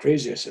could think I'm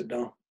crazy. I said,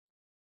 no.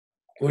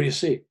 What do you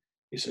see?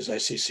 He says, I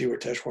see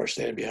Sirateshwar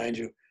standing behind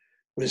you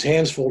with his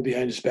hands folded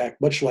behind his back,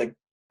 much like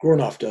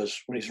Gurnoff does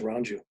when he's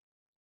around you.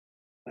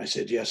 I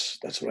said, yes,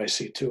 that's what I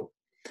see too.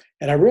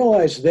 And I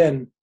realized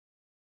then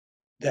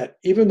that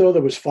even though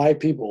there was 5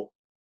 people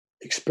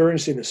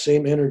experiencing the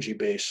same energy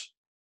base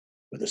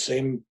with the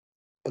same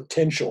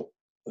potential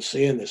of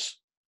seeing this,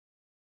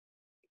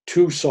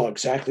 2 saw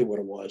exactly what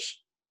it was.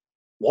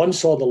 1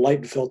 saw the light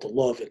and felt the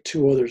love, and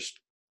 2 others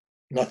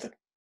Nothing.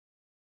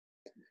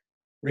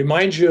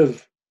 Reminds you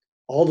of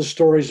all the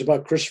stories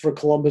about Christopher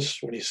Columbus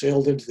when he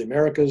sailed into the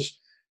Americas,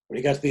 when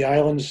he got to the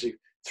islands,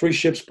 3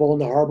 ships pull in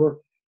the harbor,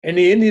 and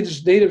the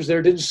natives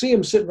there didn't see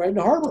him sitting right in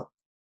the harbor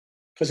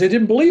because they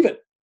didn't believe it.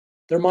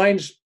 Their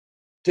minds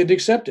didn't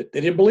accept it.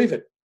 They didn't believe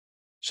it.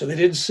 So they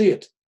didn't see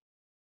it.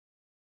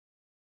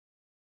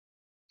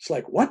 It's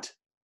like, what?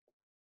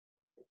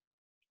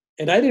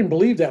 And I didn't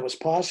believe that was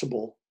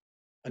possible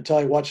until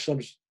I watched some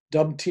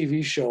dumb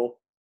TV show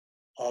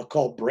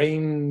called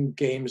Brain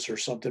Games or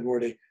something, where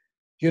the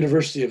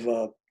University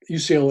of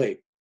UCLA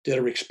did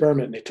an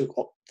experiment, and they took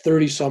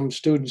 30-some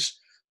students,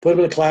 put them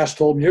in a class,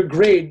 told them your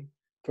grade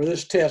for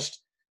this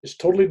test is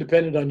totally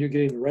dependent on you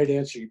getting the right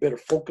answer. You better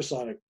focus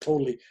on it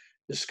totally.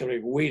 This is going to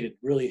be weighted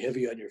really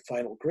heavy on your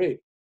final grade.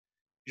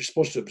 You're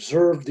supposed to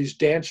observe these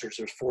dancers.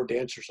 There's 4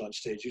 dancers on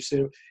stage. You see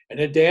them, and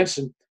they're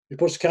dancing. You're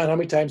supposed to count how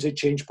many times they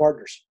change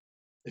partners.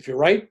 If you're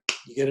right,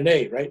 you get an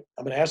A, right?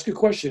 I'm going to ask you a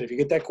question. If you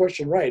get that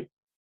question right,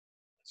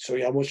 show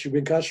you how much you've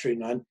been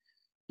concentrating on,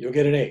 you'll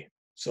get an A.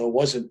 So it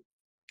wasn't,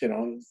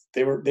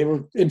 they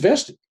were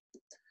invested.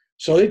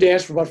 So they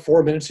danced for about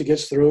 4 minutes. He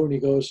gets through and he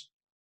goes,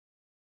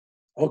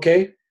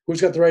 okay,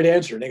 who's got the right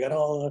answer? And they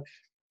go,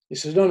 he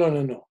says,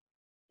 no.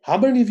 How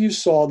many of you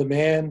saw the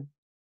man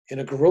in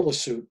a gorilla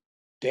suit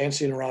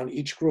dancing around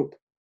each group?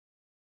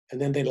 And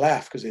then they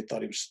laughed because they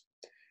thought he was,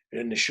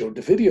 and they showed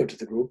the video to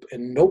the group,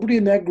 and nobody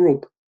in that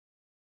group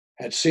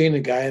had seen a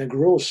guy in a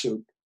gorilla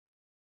suit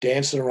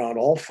dancing around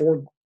all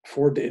four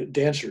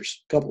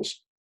dancers,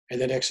 couples,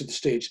 and then exit the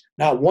stage.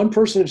 Not one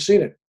person had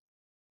seen it.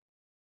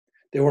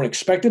 They weren't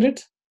expecting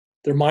it.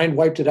 Their mind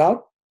wiped it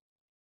out.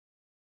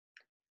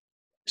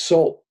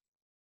 So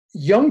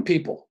young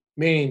people,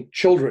 meaning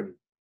children,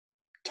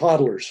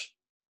 toddlers,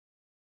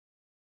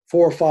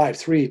 4, 5,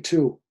 3,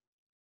 2,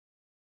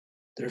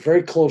 they're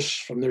very close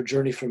from their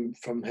journey from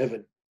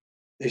heaven.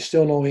 They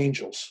still know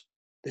angels.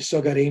 They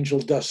still got angel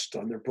dust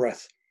on their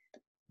breath.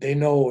 They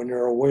know and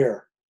they're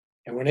aware.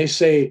 And when they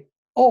say,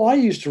 oh, I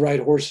used to ride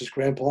horses,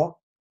 Grandpa,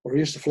 or I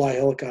used to fly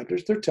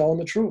helicopters, they're telling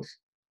the truth.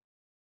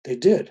 They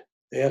did.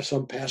 They have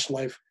some past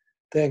life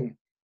thing.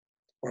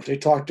 Or if they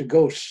talk to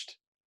ghosts,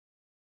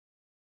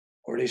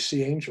 or they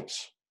see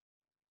angels,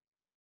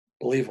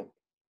 believe them.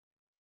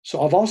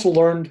 So I've also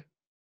learned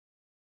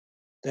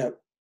that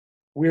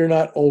we're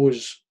not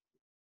always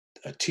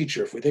a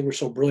teacher. If we think we're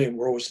so brilliant,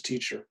 we're always a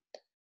teacher.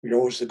 You're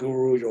always the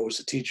guru, you're always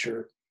the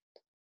teacher.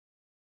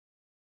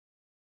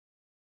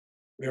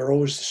 We are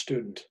always the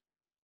student.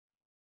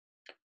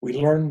 We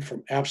learn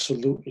from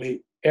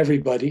absolutely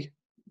everybody,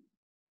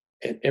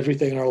 and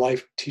everything in our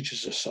life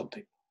teaches us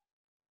something.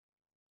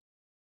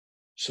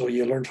 So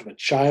you learn from a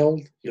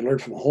child, you learn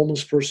from a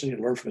homeless person, you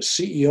learn from a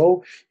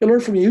CEO, you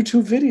learn from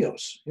YouTube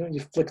videos. You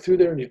flick through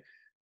there and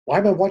why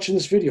am I watching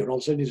this video? And all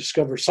of a sudden you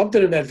discover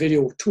something in that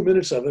video, 2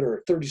 minutes of it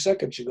or 30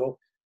 seconds, you go,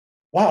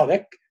 wow,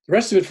 the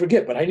rest of it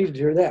forget, but I needed to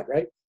hear that,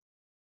 right?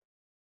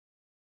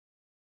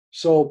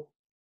 So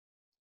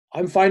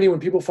I'm finding when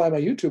people find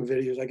my YouTube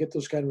videos, I get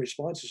those kind of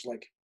responses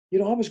like, I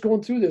was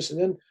going through this and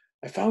then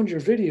I found your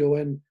video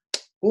and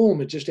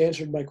boom, it just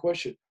answered my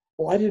question.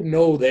 Well, I didn't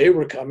know they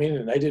were coming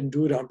and I didn't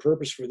do it on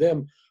purpose for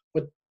them,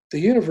 but the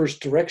universe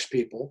directs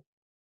people.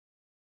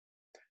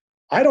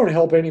 I don't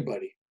help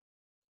anybody.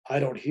 I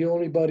don't heal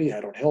anybody.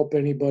 I don't help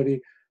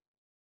anybody.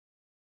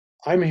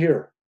 I'm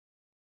here.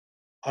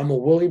 I'm a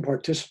willing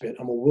participant.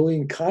 I'm a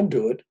willing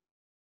conduit.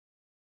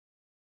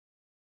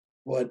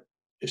 But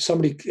if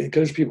somebody, because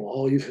there's people,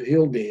 oh, you've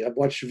healed me. I've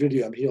watched your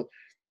video. I'm healed.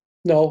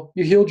 No,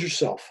 you healed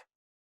yourself.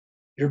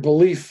 Your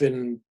belief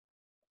in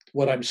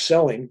what I'm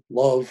selling,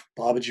 love,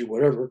 Babaji,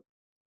 whatever.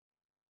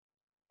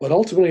 But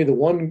ultimately, the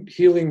one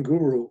healing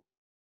guru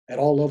at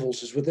all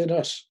levels is within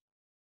us.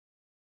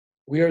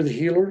 We are the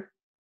healer.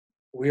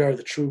 We are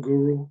the true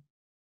guru.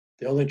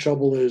 The only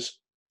trouble is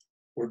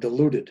we're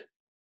deluded.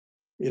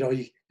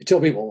 You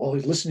tell people, oh,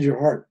 listen to your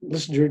heart,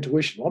 listen to your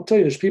intuition. Well, I'm telling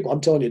you, there's people,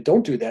 I'm telling you,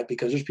 don't do that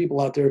because there's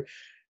people out there,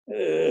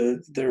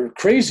 they're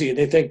crazy and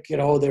they think, they're,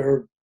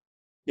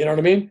 you know what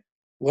I mean?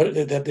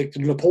 That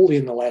they're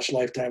Napoleon in the last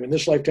lifetime. In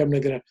this lifetime, they're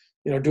going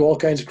to, do all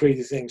kinds of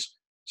crazy things.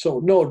 So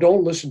no,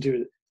 don't listen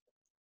to it.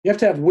 You have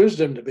to have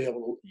wisdom to be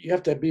able to, you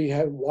have to be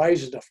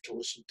wise enough to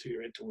listen to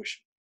your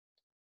intuition.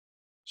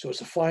 So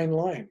it's a fine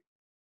line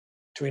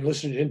between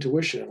listening to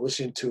intuition and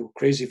listening to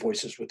crazy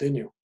voices within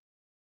you.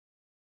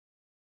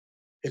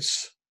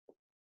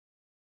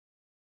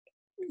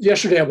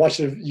 Yesterday I watched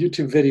a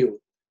YouTube video.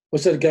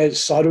 What's that guy,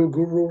 Sadhu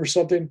Guru or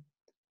something?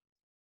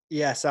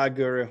 Yeah,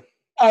 Sadhguru.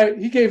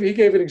 He gave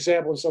an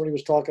example, and somebody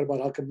was talking about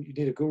how come you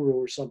need a guru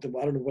or something.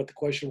 I don't know what the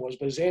question was,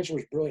 but his answer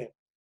was brilliant.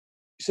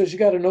 He says, you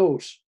got a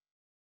nose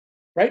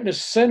right in the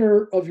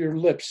center of your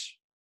lips.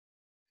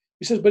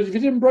 He says, but if you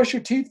didn't brush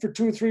your teeth for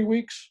 2 or 3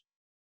 weeks,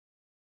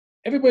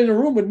 everybody in the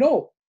room would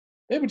know.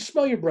 They would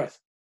smell your breath.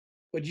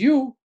 But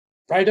you,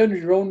 right under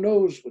your own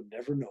nose, would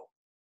never know.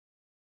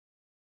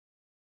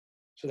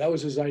 So that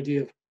was his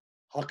idea of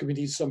how come you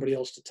need somebody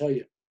else to tell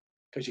you?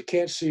 Because you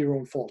can't see your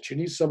own faults. You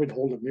need somebody to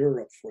hold a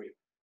mirror up for you.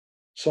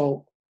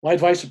 So my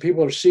advice to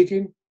people that are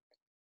seeking,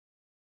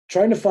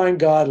 trying to find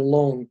God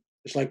alone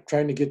is like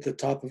trying to get to the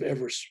top of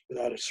Everest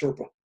without a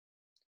Sherpa.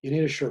 You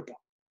need a Sherpa.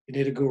 You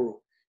need a guru.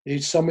 You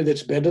need somebody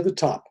that's been to the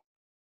top.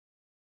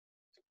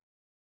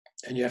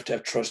 And you have to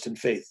have trust and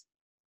faith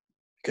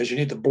because you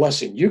need the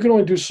blessing. You can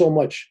only do so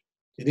much.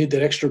 You need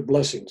that extra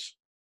blessings.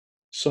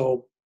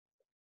 So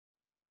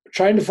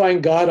trying to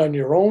find God on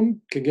your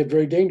own can get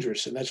very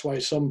dangerous. And that's why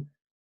some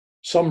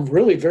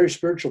really very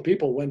spiritual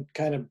people went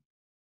kind of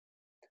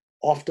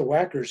off the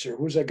whackers. Or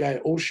who's that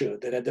guy,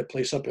 OSHA, that had that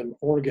place up in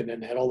Oregon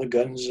and had all the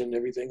guns and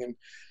everything. And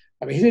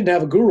I mean, he didn't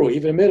have a guru. He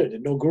even admitted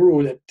it. No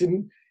guru that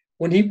didn't,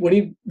 when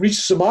he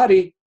reached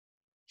samadhi,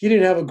 he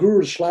didn't have a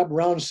guru to slap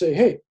around and say,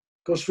 hey,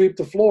 go sweep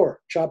the floor,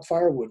 chop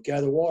firewood,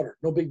 gather water.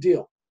 No big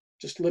deal.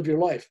 Just live your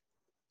life.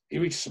 He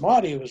reached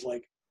samadhi. It was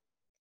like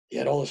he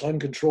had all this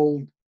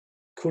uncontrolled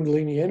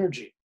Kundalini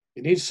energy.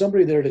 You need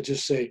somebody there to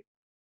just say,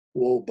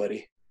 whoa,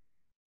 buddy,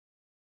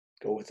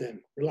 go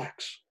within,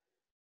 relax.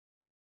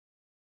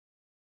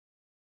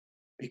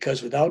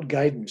 Because without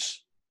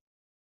guidance,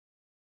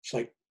 it's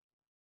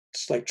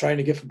like trying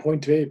to get from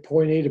point A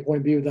to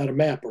point B without a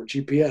map or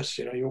GPS.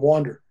 You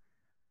wander.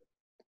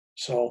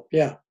 So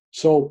yeah.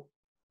 So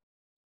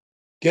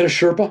get a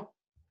Sherpa,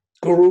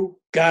 guru,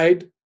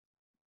 guide,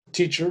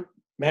 teacher,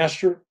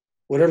 master,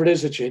 whatever it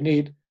is that you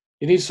need.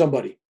 You need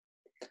somebody.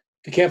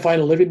 If you can't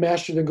find a living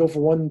master, then go for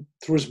one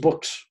through his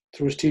books,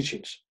 through his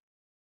teachings.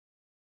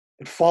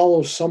 But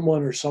follow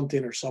someone or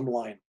something or some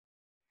line.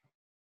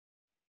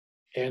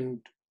 And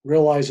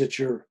realize that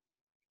you're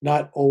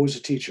not always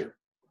a teacher.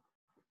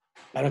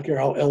 I don't care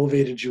how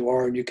elevated you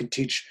are, and you can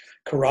teach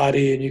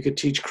karate and you can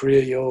teach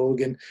Kriya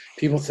Yoga, and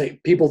people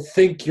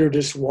think you're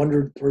this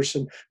wondered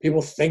person.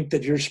 People think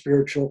that you're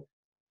spiritual.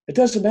 It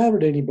doesn't matter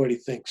what anybody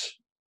thinks.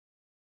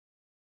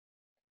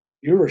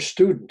 You're a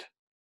student.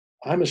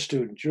 I'm a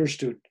student. You're a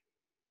student.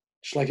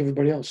 Just like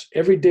everybody else.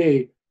 Every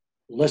day,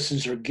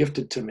 lessons are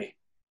gifted to me.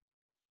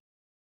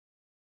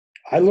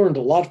 I learned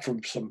a lot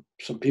from some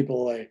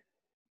people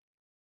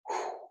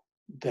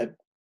that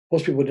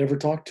most people would never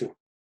talk to.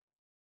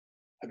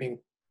 I mean,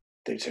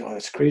 they'd say, oh,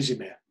 that's crazy,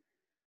 man.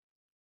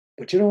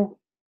 But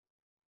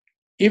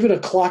even a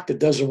clock that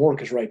doesn't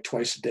work is right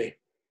twice a day,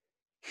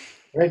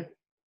 right?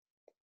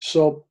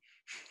 So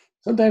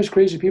sometimes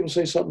crazy people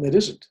say something that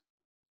isn't,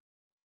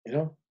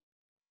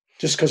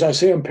 Just because I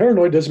say I'm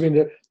paranoid doesn't mean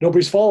that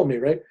nobody's following me,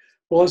 right?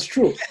 Well, that's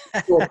true.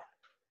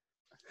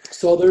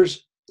 So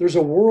there's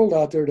a world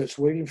out there that's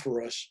waiting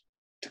for us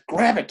to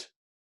grab it.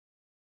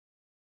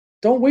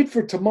 Don't wait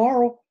for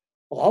tomorrow.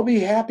 Well, I'll be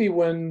happy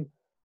when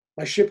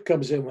my ship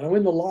comes in, when I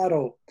win the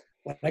lotto,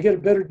 when I get a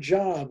better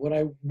job, when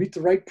I meet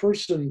the right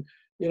person,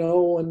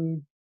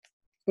 and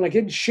when I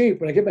get in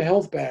shape, when I get my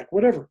health back,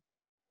 whatever.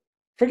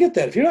 Forget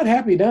that. If you're not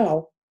happy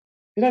now,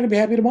 you're not going to be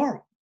happy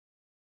tomorrow.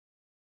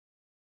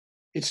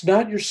 It's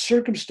not your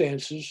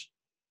circumstances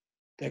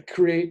that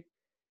create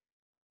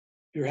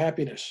your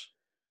happiness.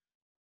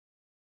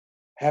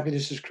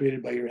 Happiness is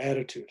created by your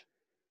attitude.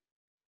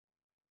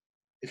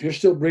 If you're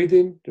still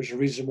breathing, there's a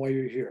reason why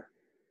you're here.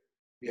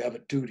 You have a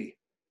duty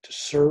to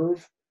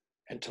serve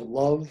and to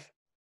love,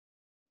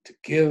 to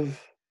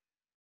give,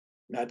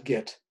 not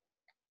get.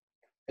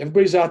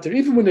 Everybody's out there,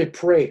 even when they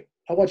pray.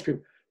 I watch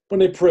people, when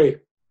they pray,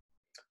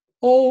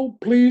 oh,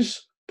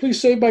 please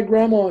save my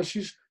grandma.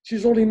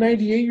 She's only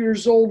 98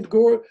 years old,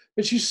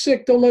 and she's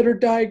sick. Don't let her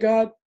die,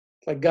 God.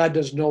 Like God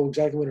doesn't know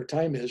exactly what her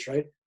time is,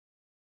 right?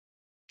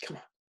 Come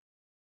on.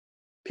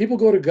 People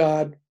go to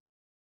God,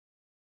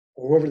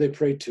 or whoever they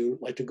pray to,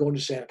 like they're going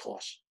to Santa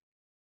Claus.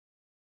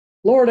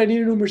 Lord, I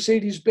need a new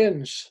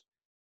Mercedes-Benz.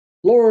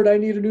 Lord, I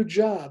need a new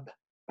job.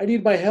 I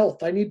need my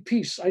health. I need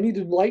peace. I need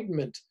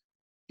enlightenment.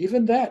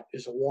 Even that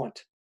is a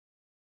want.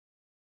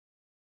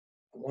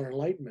 I want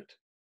enlightenment.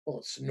 Well,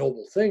 it's a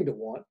noble thing to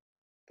want,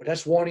 but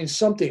that's wanting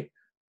something.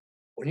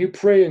 When you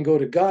pray and go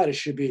to God, it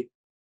should be,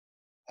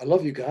 I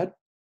love you, God.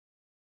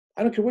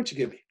 I don't care what you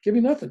give me. Give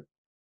me nothing.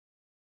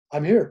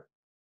 I'm here.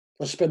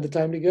 Let's spend the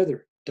time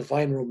together.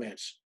 Divine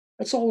romance.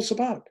 That's all it's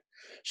about.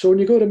 So when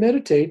you go to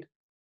meditate,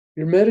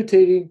 you're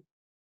meditating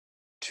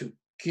to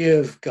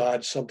give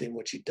God something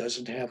which he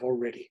doesn't have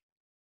already.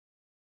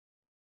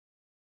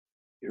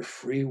 Your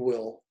free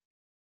will,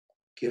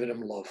 giving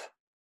him love.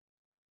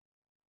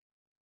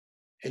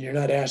 And you're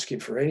not asking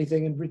for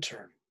anything in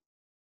return.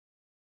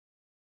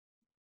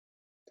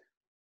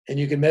 And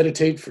you can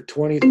meditate for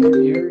 20,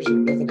 30 years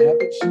and nothing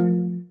happens.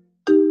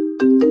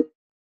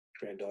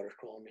 Granddaughter's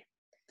calling me.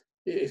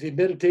 If you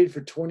meditate for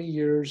 20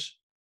 years,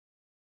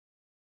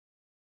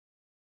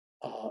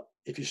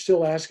 if you're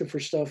still asking for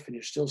stuff and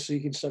you're still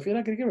seeking stuff, you're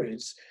not going to get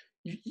it.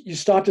 You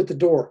stopped at the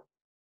door.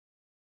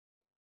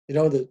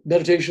 The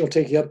meditation will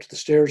take you up to the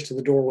stairs to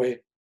the doorway.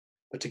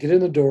 But to get in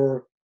the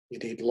door, you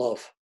need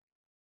love.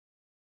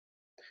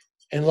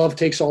 And love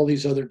takes all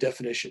these other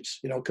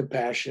definitions,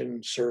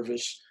 compassion,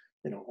 service,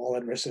 all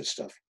that rest of that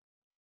stuff.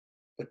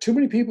 But too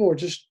many people are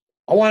just,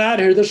 I want out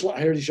of here.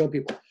 I hear these young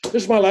people.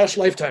 This is my last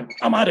lifetime.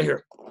 I'm out of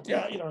here.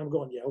 Yeah, I'm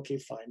going, yeah, okay,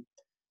 fine.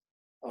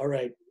 All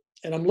right.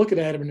 And I'm looking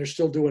at them and they're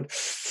still doing,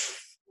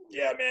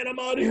 yeah, man, I'm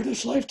out of here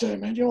this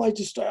lifetime, man.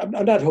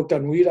 I'm not hooked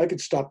on weed. I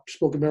could stop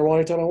smoking marijuana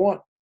anytime I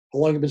want. How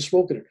long have you been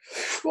smoking it?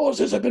 Well,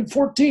 since I've been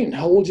 14.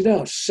 How old are you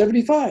now?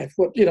 75.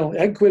 What, I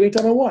can quit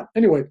anytime I want.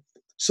 Anyway,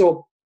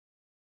 so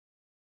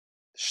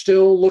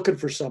still looking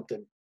for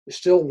something. You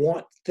still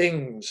want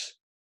things.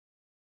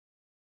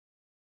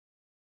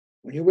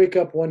 When you wake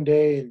up one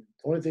day and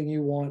the only thing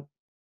you want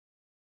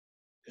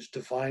is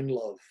divine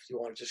love, you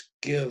want to just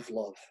give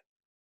love.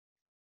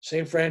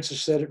 St.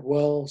 Francis said it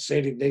well.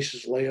 St.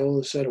 Ignatius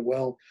Loyola said it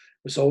well.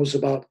 It's always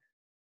about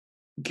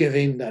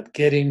giving, not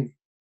getting,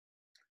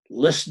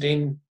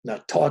 listening,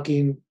 not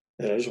talking.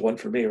 There's one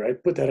for me,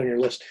 right? Put that on your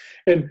list.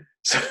 And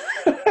so,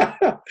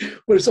 but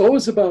it's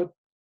always about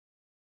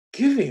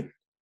giving.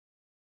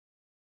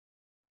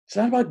 It's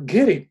not about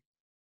getting.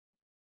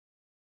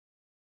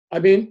 I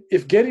mean,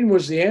 if getting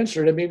was the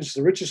answer, that means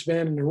the richest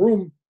man in the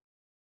room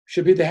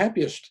should be the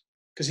happiest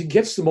because he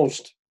gets the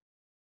most.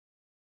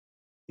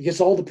 He gets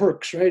all the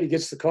perks, right? He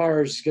gets the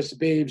cars, he gets the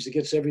babes, he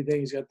gets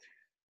everything.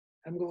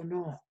 I'm going,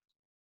 no.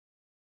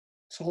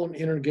 It's all an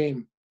inner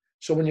game.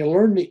 So when you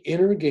learn the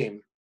inner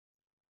game,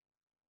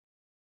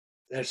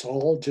 that's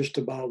all just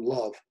about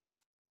love.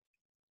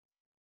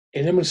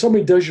 And then when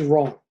somebody does you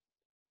wrong,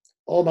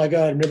 oh my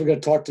God, I'm never going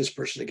to talk to this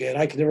person again.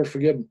 I can never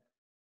forgive them.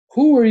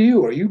 Who are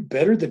you? Are you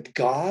better than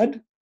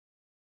God?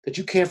 That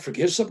you can't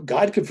forgive something?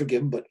 God can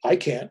forgive them, but I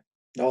can't.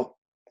 No.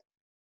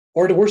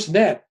 Or the worse than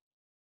that,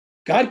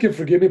 God can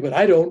forgive me, but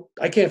I don't.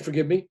 I can't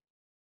forgive me.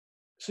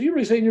 So you're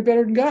really saying you're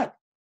better than God.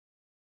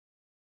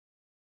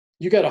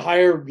 You got a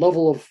higher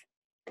level of,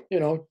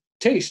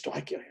 taste.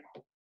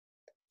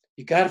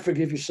 You got to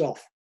forgive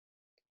yourself.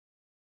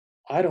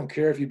 I don't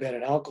care if you've been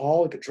an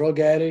alcoholic, a drug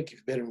addict,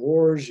 you've been in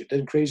wars, you've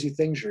done crazy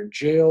things, you're in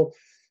jail,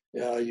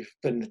 you've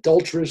been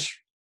adulterous,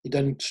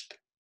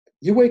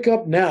 you wake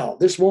up now,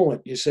 this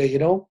moment, you say,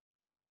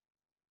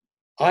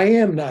 I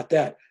am not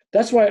that.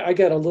 That's why I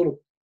got a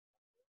little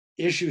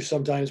issue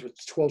sometimes with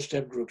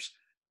 12-step groups.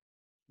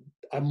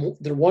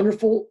 They're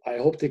wonderful. I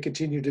hope they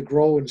continue to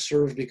grow and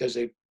serve because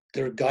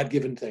they're a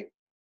God-given thing.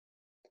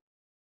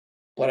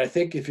 But I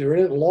think if you're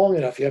in it long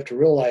enough, you have to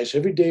realize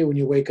every day when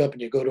you wake up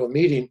and you go to a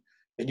meeting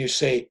and you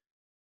say,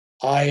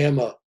 I am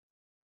a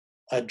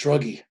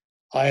druggie,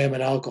 I am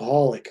an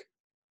alcoholic.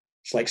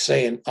 It's like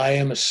saying, I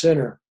am a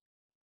sinner.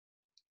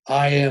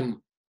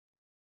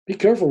 Be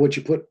careful what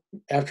you put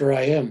after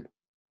I am.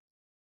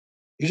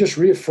 You're just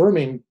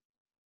reaffirming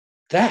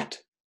that.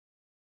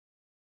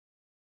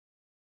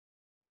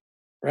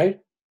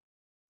 Right?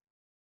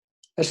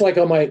 That's like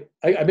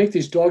I make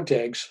these dog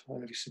tags.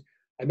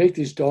 I make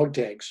these dog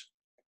tags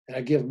and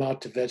I give them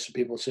out to vets and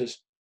people. It says,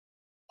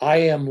 I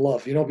am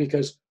love,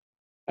 because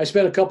I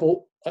spent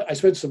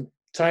some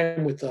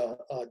time with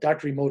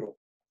Dr. Emoto.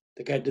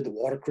 The guy did the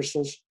water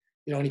crystals,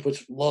 and he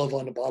puts love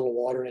on the bottle of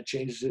water and it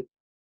changes it.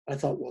 I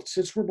thought, well,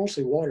 since we're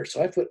mostly water,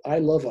 so I put I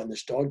love on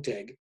this dog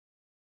tag.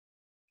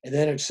 And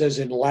then it says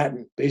in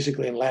Latin,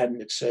 basically in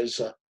Latin, it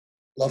says,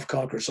 love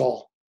conquers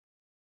all.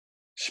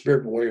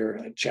 Spirit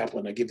warrior,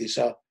 chaplain, I give these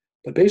out.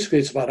 But basically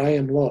it's about I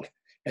am love.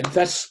 And if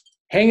that's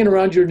hanging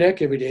around your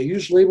neck every day, you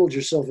just labeled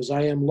yourself as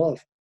I am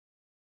love.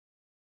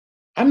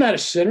 I'm not a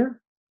sinner.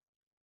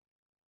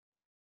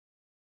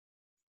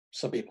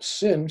 Some people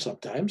sin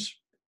sometimes.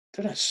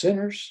 They're not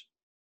sinners.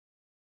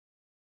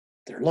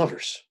 They're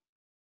lovers.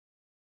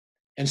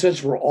 And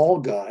since we're all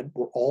God,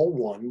 we're all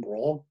one, we're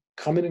all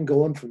coming and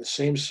going from the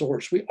same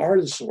source. We are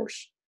the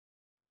source.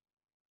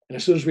 And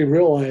as soon as we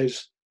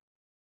realize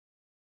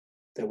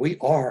that we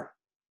are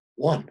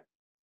one,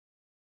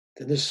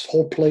 then this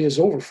whole play is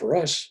over for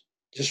us.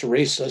 Just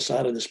erase us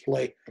out of this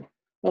play.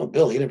 Oh,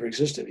 Bill, he never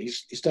existed.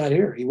 He's not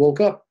here. He woke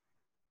up.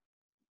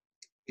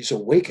 He's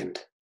awakened.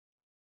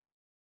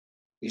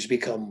 He's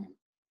become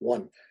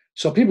one.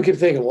 So people keep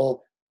thinking,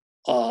 well,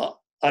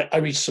 I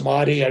reached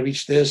samadhi, I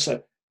reached this.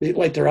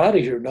 Like they're out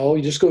of here. No,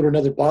 you just go to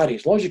another body.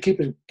 As long as you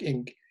keep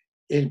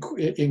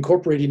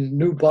incorporating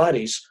new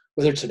bodies,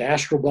 whether it's an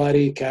astral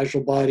body,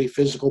 casual body,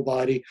 physical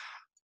body,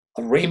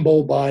 a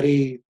rainbow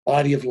body,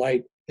 body of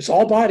light. It's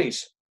all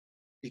bodies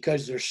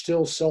because there's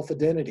still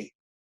self-identity.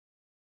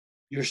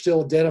 You're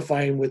still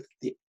identifying with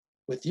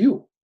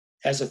you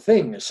as a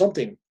thing, as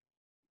something.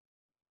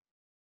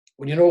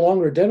 When you no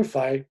longer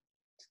identify,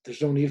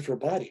 there's no need for a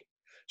body.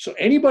 So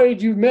anybody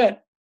you've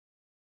met,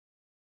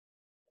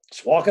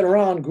 it's walking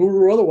around,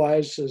 guru or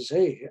otherwise, says,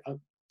 hey,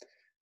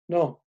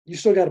 no, you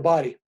still got a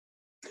body.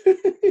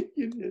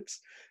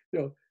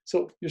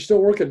 So you're still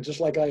working just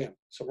like I am.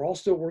 So we're all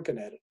still working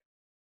at it.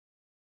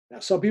 Now,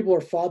 some people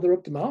are farther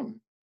up the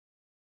mountain.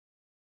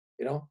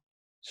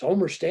 Some of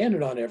them are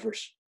standing on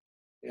Everest.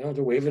 They're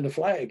waving the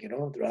flag.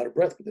 They're out of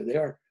breath, but there they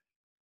are.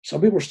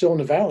 Some people are still in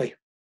the valley,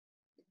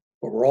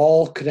 but we're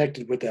all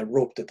connected with that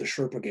rope that the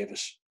Sherpa gave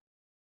us.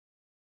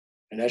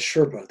 And that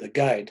Sherpa, the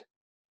guide,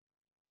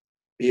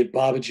 be it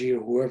Babaji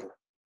or whoever,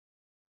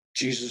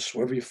 Jesus,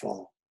 whoever you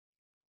follow,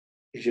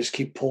 you just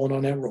keep pulling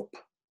on that rope.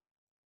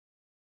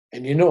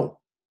 And you're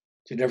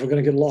never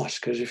going to get lost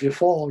because if you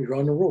fall, you're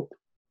on the rope.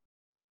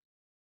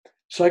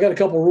 So I got a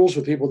couple of rules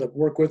with people that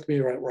work with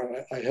me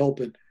where I help.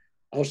 And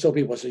I always tell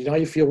people, I said, you know how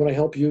you feel when I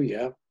help you?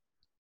 Yeah.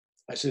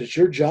 I said, it's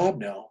your job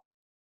now.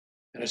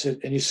 And I said,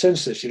 and you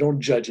sense this. You don't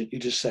judge it. You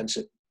just sense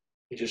it.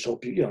 You just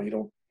hope you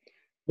don't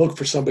look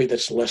for somebody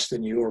that's less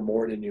than you or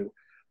more than you.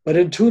 But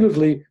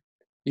intuitively,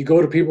 you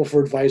go to people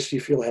for advice you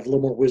feel have a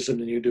little more wisdom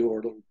than you do or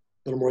a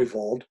little more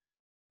evolved.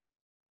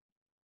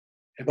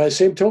 And by the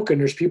same token,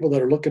 there's people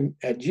that are looking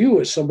at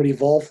you as somebody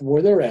evolved from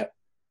where they're at.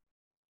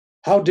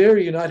 How dare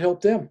you not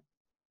help them?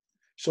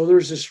 So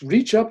there's this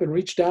reach up and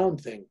reach down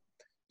thing.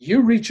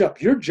 You reach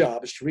up. Your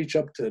job is to reach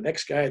up to the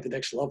next guy at the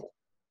next level.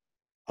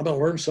 I'm going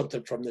to learn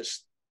something from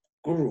this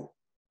guru,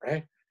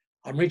 right?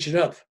 I'm reaching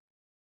up.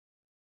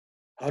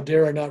 How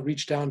dare I not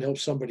reach down to help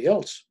somebody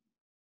else?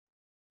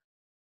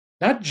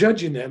 Not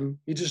judging them.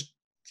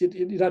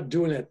 You're not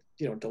doing it,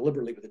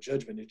 deliberately with a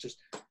judgment.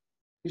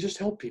 You just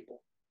help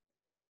people.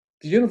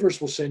 The universe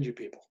will send you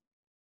people.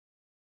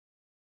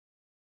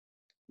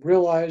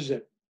 Realize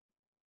that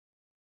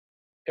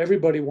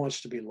everybody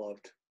wants to be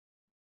loved.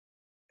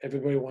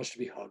 Everybody wants to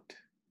be hugged.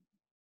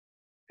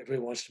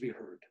 Everybody wants to be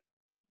heard.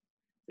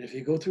 And if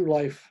you go through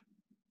life,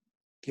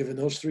 given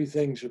those three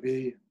things, you'll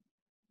be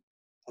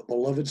a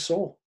beloved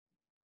soul.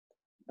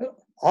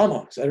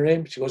 Alma, is that her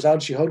name? She goes out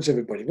and she hugs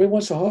everybody. Everybody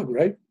wants a hug,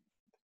 right?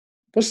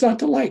 What's not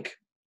to like?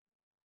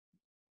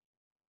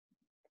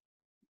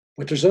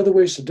 But there's other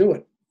ways to do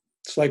it.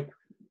 It's like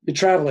you're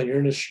traveling, you're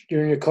in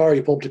your car,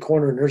 you pull up the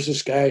corner, and there's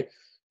this guy,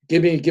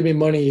 give me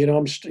money,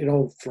 I'm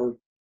for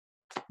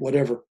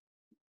whatever.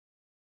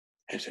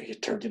 And so you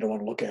don't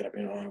want to look at him,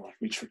 I want to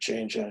reach for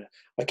change.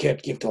 I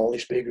can't give to all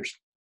these beggars.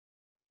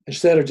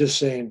 Instead of just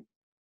saying,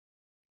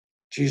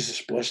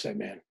 Jesus, bless that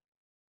man.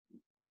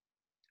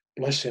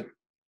 Bless him.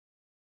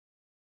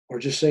 Or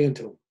just saying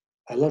to him,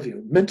 I love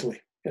you,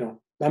 mentally,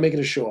 not making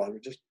a show out of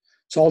it.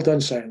 It's all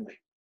done silently.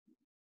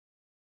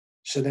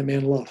 Send that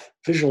man love.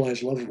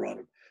 Visualize love around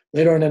him.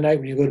 Later on that night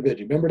when you go to bed,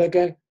 you remember that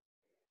guy?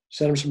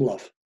 Send him some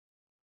love.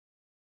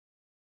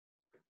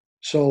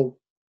 So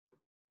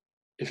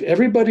if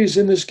everybody's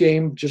in this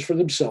game just for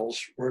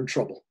themselves, we're in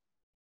trouble.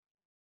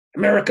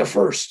 America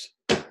first,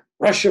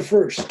 Russia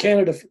first,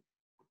 Canada first.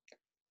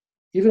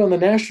 Even on the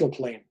national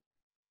plane,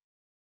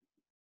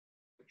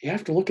 you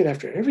have to look at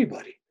after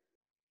everybody.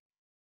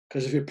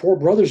 Because if your poor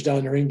brother's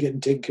down there ain't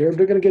getting taken care of,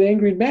 they're going to get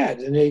angry and mad.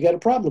 And then you got a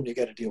problem you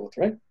got to deal with,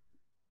 right?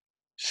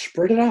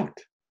 Spread it out.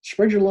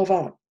 Spread your love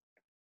out.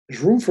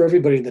 There's room for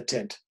everybody in the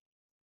tent.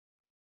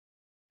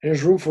 And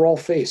there's room for all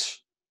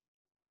face.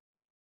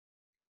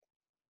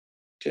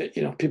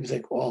 People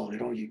think, well,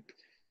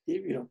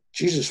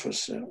 Jesus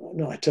was,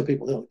 no, I tell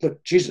people,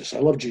 look, Jesus, I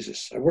love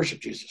Jesus. I worship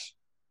Jesus.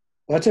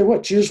 Well, I tell you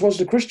what, Jesus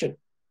wasn't a Christian.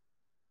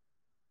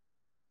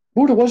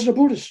 Buddha wasn't a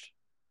Buddhist.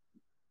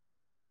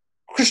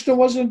 Krishna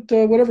wasn't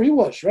whatever he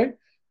was, right?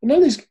 And none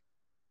of these,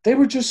 they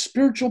were just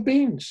spiritual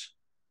beings.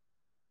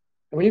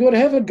 And when you go to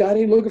heaven, God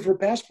ain't looking for a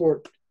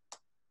passport.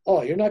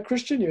 Oh, you're not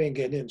Christian? You ain't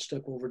getting in.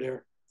 Step over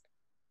there.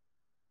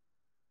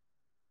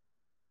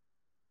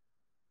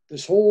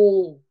 This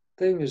whole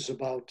thing is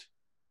about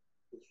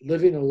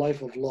living a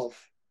life of love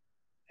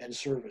and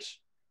service.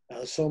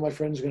 Now, some of my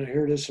friends are going to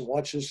hear this and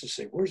watch this and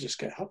say, where's this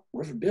guy?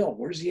 Reverend Bill,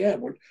 where's he at?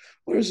 Where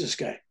is this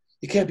guy?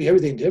 You can't be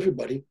everything to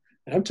everybody.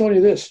 And I'm telling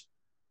you this,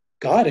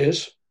 God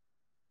is.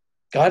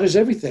 God is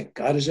everything.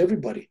 God is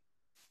everybody.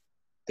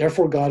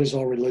 Therefore, God is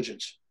all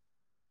religions.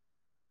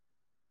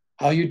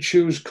 How you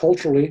choose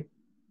culturally,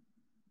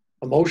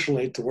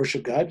 emotionally to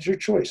worship God is your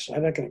choice.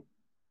 I'm not going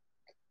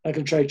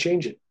to try to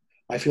change it.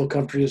 I feel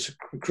comfortable as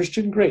a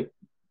Christian, great.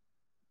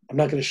 I'm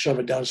not going to shove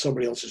it down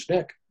somebody else's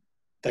neck.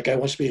 That guy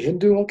wants to be a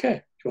Hindu,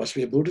 okay. If he wants to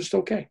be a Buddhist,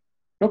 okay.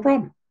 No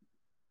problem.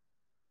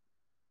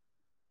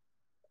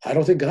 I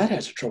don't think God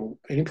has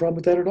any problem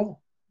with that at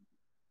all.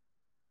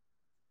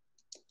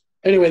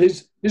 Anyway,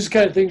 these are the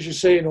kind of things you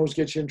say and always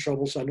get you in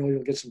trouble. So I know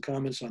you'll get some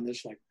comments on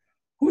this, like,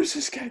 who does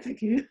this guy think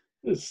he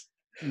is?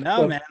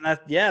 No, man.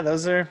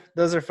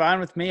 Those are fine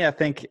with me. I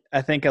think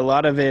a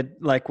lot of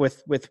it, like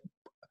with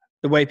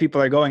the way people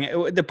are going,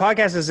 the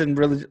podcast is in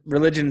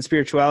religion and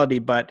spirituality,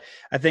 but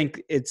I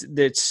think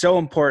it's so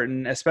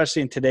important,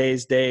 especially in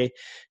today's day,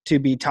 to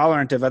be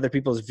tolerant of other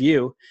people's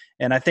view.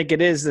 And I think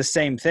it is the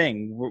same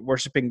thing.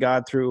 Worshiping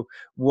God through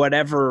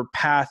whatever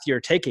path you're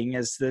taking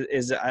is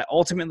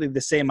ultimately the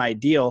same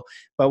ideal.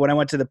 But when I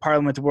went to the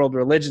Parliament of World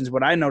Religions,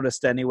 what I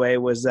noticed anyway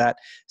was that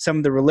some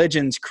of the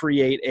religions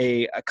create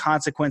a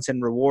consequence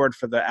and reward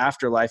for the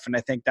afterlife. And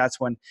I think that's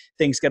when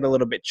things get a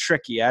little bit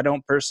tricky. I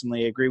don't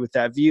personally agree with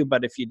that view,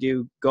 but if you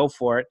do, go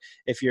for it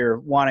if you're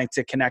wanting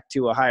to connect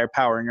to a higher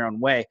power in your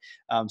own way.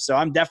 So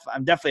I'm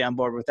definitely on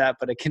board with that,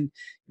 but it can,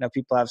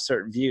 people have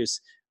certain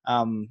views.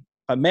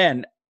 But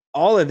man,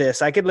 all of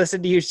this, I could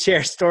listen to you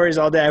share stories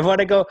all day. I want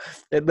to go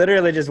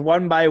literally just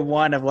one by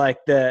one of like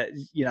the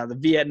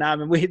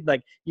Vietnam and we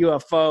like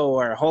UFO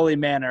or Holy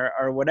Man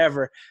or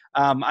whatever.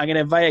 I'm going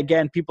to invite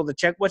again people to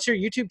check. What's your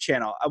YouTube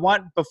channel? I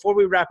want, before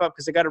we wrap up,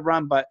 because I got to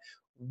run, but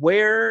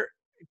where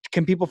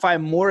can people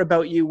find more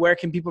about you? Where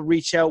can people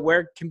reach out?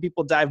 Where can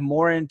people dive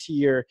more into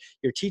your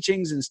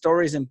teachings and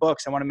stories and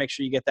books? I want to make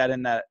sure you get that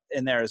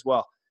in there as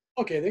well.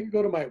 Okay, they can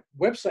go to my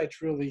website's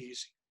really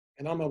easy.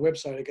 And on my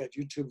website, I got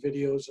YouTube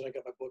videos and I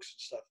got my books and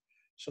stuff.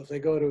 So if they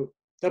go to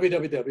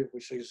www,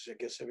 which is, I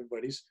guess,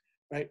 everybody's,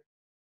 right?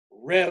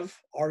 Rev,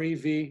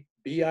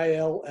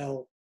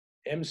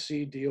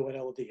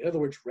 REVBILLMCDONLD. In other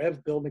words,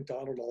 Rev Bill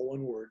McDonald, all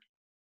one word,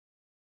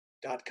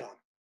 .com.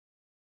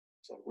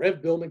 So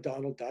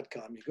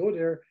RevBillMcDonald.com. You go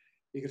there,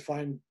 you can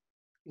find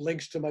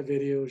links to my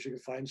videos, you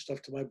can find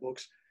stuff to my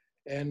books.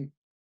 And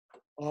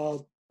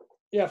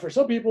yeah, for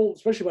some people,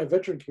 especially my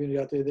veteran community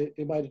out there,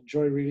 they might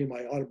enjoy reading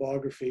my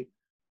autobiography.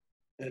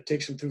 And it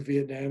takes them through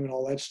Vietnam and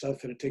all that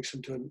stuff, and it takes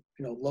them to,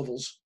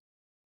 levels.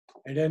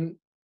 And then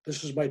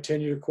this was my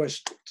 10-year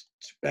quest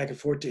back and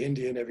forth to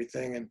India and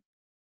everything. And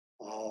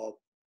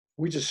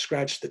we just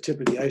scratched the tip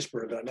of the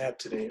iceberg on that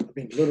today. I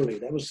mean, literally,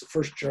 that was the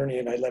first journey,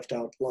 and I left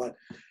out a lot.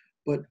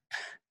 But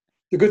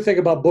the good thing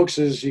about books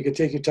is you can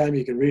take your time,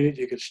 you can read it,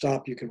 you can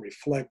stop, you can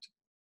reflect.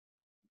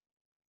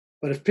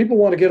 But if people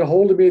want to get a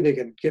hold of me, they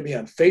can get me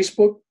on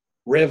Facebook,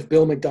 Rev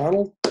Bill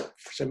McDonald,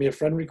 send me a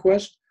friend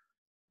request.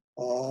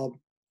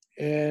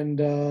 And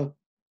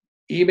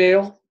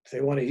email, if they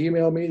want to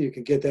email me, you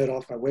can get that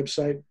off my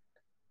website,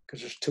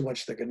 because there's too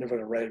much that I'm never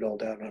going to write it all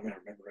down. I'm going to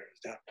remember write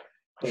it down.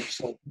 But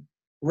so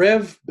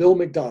Rev Bill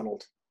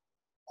McDonald,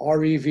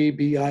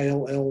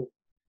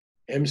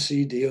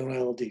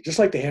 REVBILLMCDONLD, just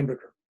like the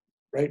hamburger,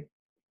 right?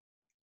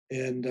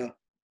 And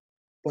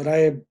but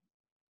I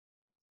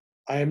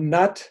am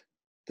not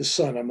the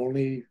sun. I'm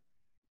only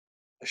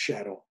a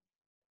shadow.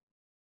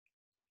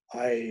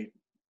 I'm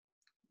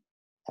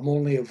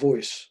only a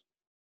voice.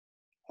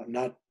 I'm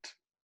not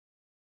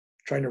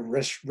trying to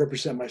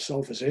represent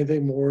myself as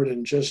anything more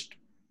than just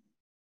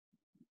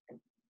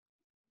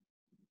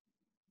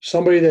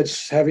somebody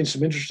that's having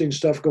some interesting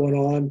stuff going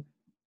on.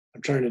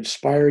 I'm trying to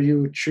inspire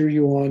you, cheer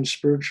you on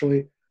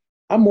spiritually.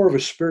 I'm more of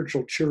a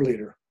spiritual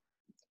cheerleader.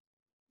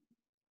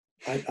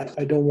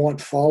 I don't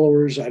want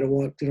followers. I don't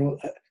want, I'm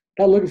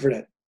not looking for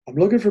that. I'm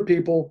looking for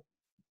people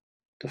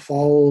to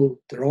follow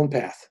their own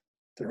path,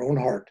 their own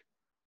heart,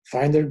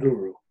 find their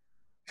guru,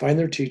 find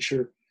their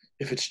teacher.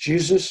 If it's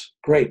Jesus,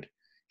 great.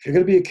 If you're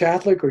going to be a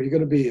Catholic or you're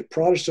going to be a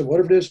Protestant,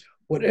 whatever it is,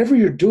 whatever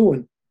you're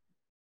doing,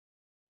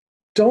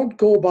 don't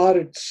go about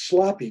it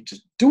sloppy.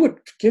 Just do it.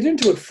 Get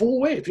into it full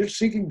way. If you're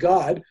seeking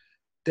God,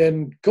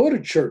 then go to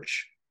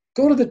church,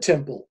 go to the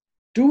temple,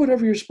 do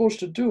whatever you're supposed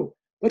to do,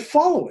 but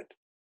follow it.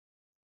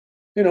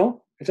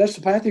 If that's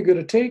the path you're going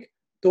to take,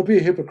 don't be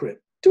a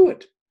hypocrite. Do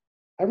it.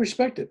 I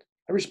respect it.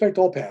 I respect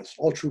all paths,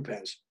 all true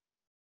paths.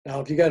 Now,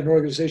 if you got an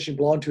organization you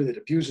belong to that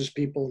abuses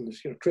people and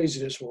there's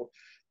craziness, well,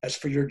 that's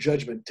for your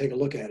judgment. Take a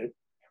look at it,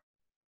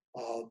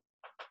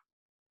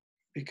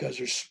 because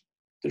there's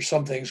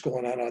some things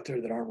going on out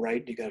there that aren't right,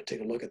 and you got to take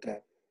a look at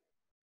that.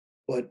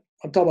 But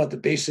I'm talking about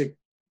the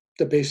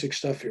basic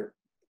stuff here.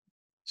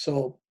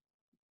 So,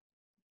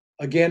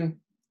 again,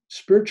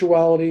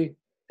 spirituality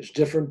is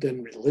different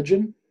than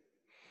religion.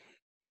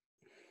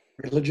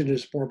 Religion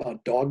is more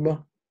about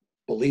dogma,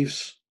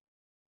 beliefs,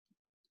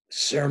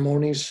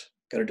 ceremonies.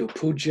 Got to do a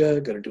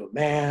puja, got to do a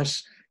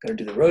mass, got to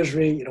do the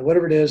rosary,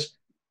 whatever it is.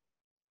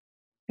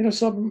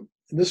 Something,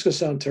 and this is going to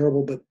sound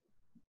terrible, but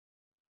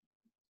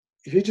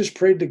if you just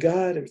prayed to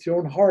God with your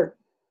own heart,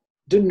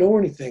 didn't know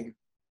anything,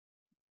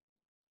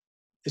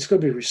 it's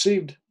going to be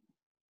received.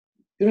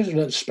 You don't have to do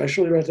nothing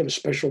special. You don't have to have a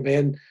special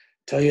man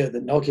tell you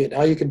that, okay,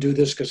 now you can do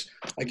this because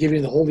I give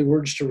you the holy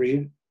words to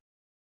read.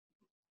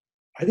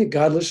 I think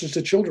God listens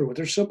to children with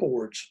their simple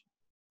words.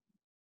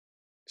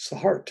 It's the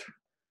heart.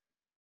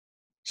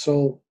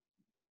 So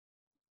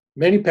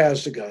many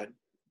paths to God,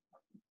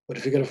 but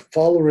if you're going to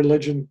follow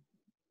religion,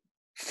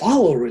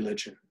 follow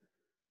religion.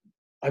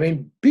 I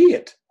mean, be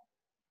it.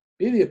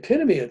 Be the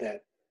epitome of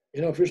that.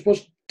 If you're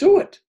supposed to do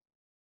it,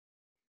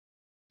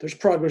 there's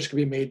progress can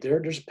be made there.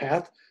 There's a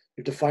path.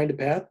 You've defined a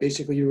path.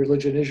 Basically, your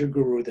religion is your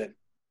guru then.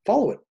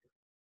 Follow it.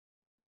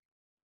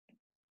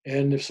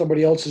 And if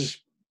somebody else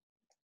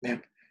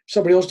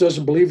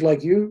doesn't believe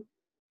like you,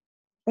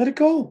 let it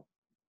go.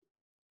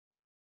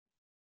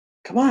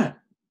 Come on.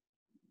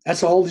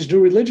 That's all these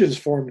new religions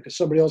form, because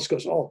somebody else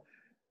goes, oh,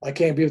 I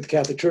can't be with the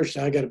Catholic Church.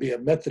 Now I got to be a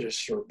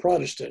Methodist or a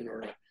Protestant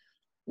or, a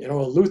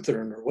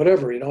Lutheran or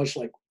whatever. It's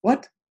like,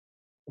 what?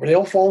 Were they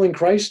all following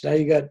Christ? Now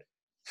you got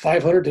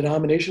 500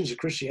 denominations of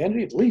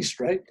Christianity at least,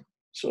 right?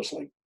 So it's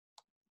like,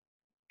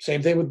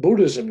 same thing with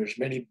Buddhism. There's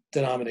many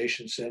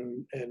denominations,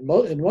 and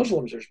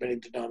Muslims, there's many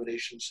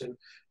denominations. And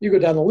you go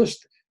down the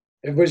list.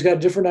 Everybody's got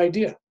a different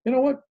idea. You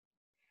know what?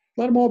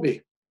 Let them all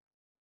be.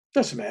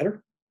 Doesn't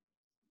matter.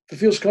 If it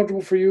feels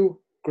comfortable for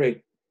you,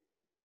 great.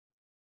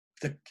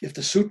 If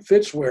the suit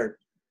fits, wear it.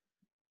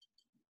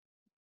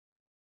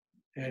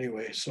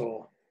 Anyway,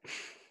 so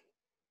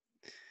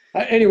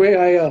I could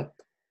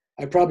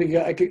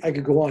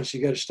go on, so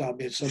you got to stop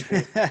me at some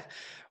point.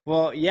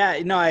 Well,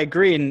 yeah, I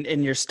agree,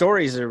 and your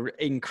stories are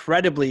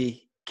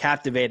incredibly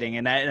captivating,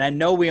 and I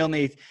know we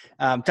only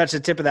touched the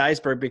tip of the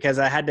iceberg because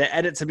I had to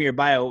edit some of your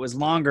bio. It was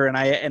longer, and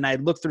I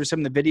looked through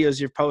some of the videos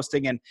you're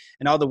posting and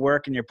all the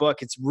work in your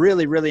book. It's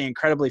really, really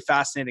incredibly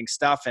fascinating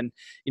stuff, and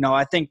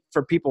I think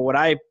for people, what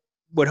I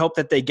would hope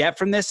that they get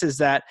from this is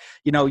that,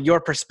 your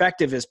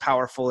perspective is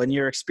powerful and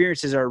your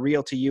experiences are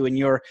real to you, and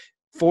you're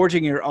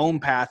forging your own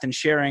path and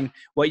sharing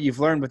what you've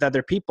learned with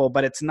other people.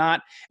 But it's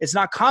not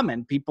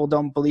common. People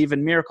don't believe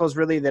in miracles,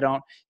 really. They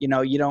don't,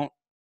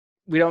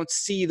 we don't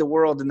see the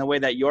world in the way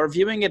that you're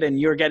viewing it, and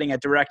you're getting a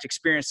direct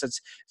experience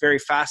that's very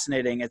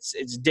fascinating.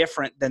 It's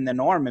different than the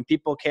norm, and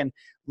people can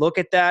look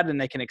at that and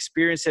they can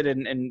experience it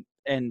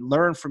and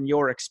learn from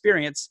your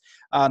experience,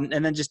 and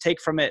then just take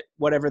from it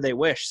whatever they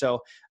wish. So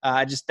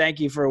I just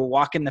thank you for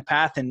walking the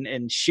path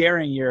and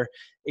sharing your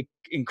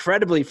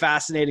incredibly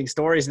fascinating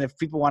stories. And if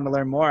people want to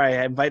learn more,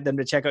 I invite them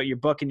to check out your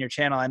book and your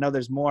channel. I know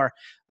there's more,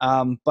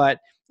 but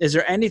is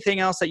there anything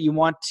else that you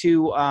want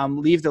to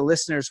leave the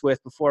listeners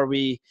with before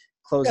we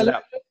close it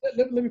up?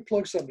 Let me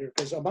plug something here,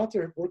 because I'm out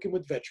there working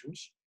with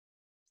veterans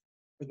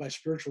with my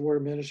Spiritual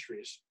Warrior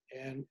Ministries,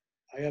 and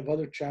I have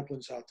other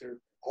chaplains out there,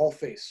 all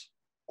faiths.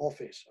 I'm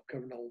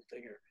covering the whole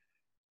thing here.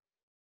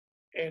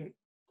 And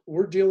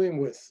we're dealing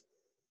with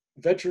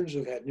veterans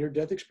who've had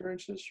near-death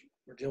experiences.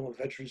 We're dealing with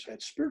veterans who've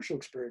had spiritual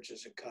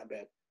experiences in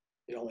combat.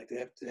 Like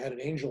they had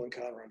an angel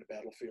encounter on the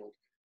battlefield,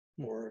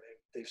 or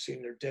they've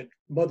seen their dead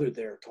mother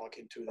there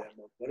talking to them,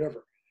 or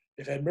whatever.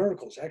 They've had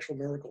miracles, actual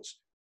miracles.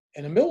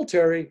 And the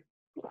military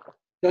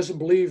doesn't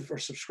believe or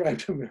subscribe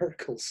to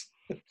miracles.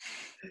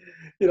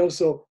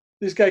 So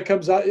this guy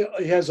comes out,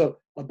 he has a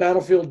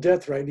battlefield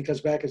death, right? And he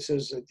comes back and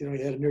says that, he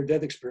had a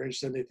near-death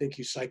experience. Then they think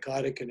he's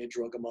psychotic and they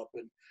drug him up.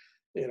 And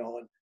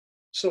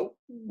so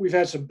we've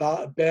had some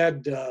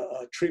bad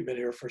treatment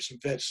here for some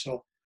vets.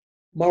 So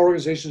my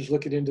organization is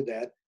looking into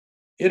that.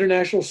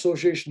 International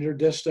Association of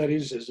Near-Death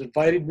Studies has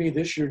invited me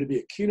this year to be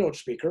a keynote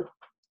speaker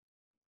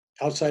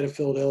outside of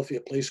Philadelphia,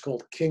 a place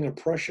called King of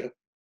Prussia,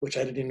 which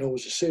I didn't even know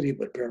was a city,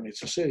 but apparently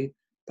it's a city,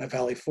 by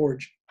Valley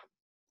Forge.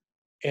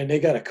 And they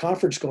got a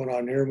conference going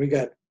on there, and we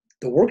got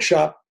the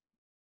workshop.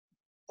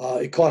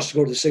 It costs to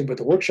go to this thing, but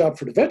the workshop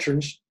for the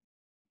veterans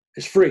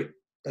is free.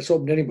 That's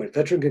open to anybody.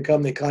 Veteran can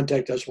come, they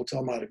contact us, we'll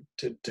tell them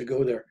how to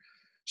go there.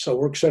 So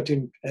we're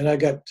accepting, and I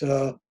got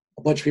a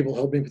bunch of people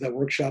helping me with that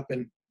workshop,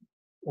 and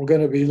we're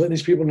going to be letting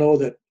these people know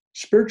that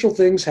spiritual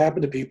things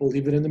happen to people,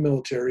 even in the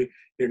military.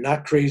 You're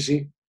not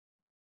crazy,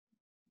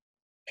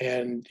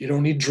 and you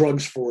don't need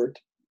drugs for it.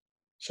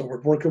 So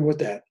we're working with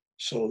that.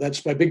 So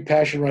that's my big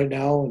passion right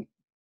now.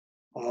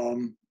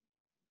 And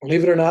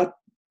believe it or not,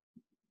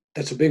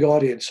 that's a big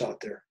audience out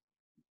there,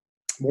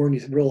 more than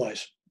you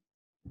realize.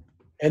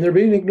 And they're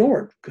being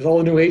ignored because all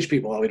the new age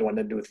people, we don't want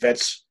to do with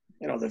vets,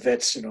 the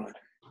vets,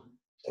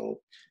 So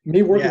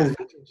me working with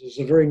veterans is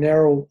a very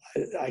narrow,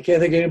 I can't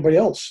think of anybody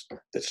else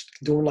that's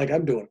doing like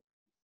I'm doing.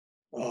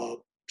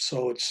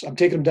 So I'm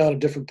taking them down a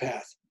different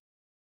path.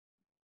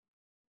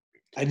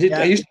 I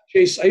used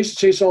to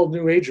chase all the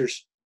new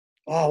agers.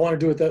 Oh, I want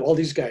to do it that all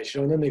these guys,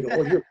 and then they go,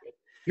 oh,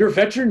 you're a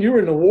veteran, you were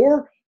in the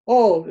war.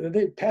 Oh, and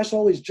they pass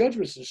all these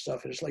judgments and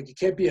stuff. And it's like, you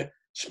can't be a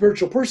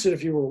spiritual person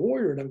if you were a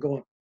warrior. And I'm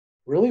going,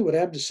 really? What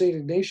happened to St.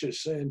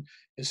 Ignatius and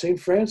St.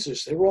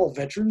 Francis? They were all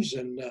veterans,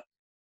 and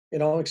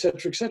et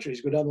cetera, et cetera.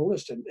 He's go down the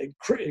list. And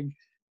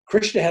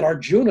Krishna had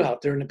Arjuna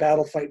out there in the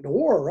battle fighting the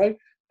war, right?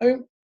 I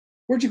mean,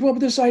 where'd you come up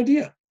with this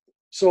idea?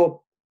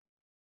 So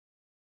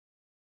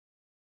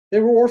they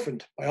were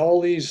orphaned by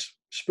all these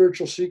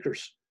spiritual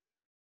seekers,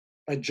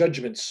 by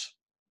judgments.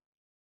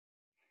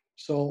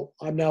 So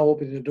I'm now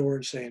opening the door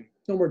and saying,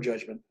 no more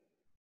judgment.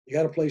 You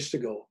got a place to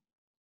go.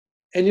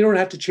 And you don't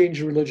have to change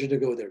your religion to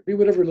go there. Be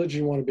whatever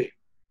religion you want to be.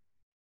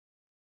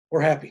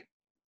 We're happy.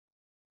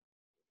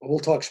 But we'll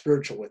talk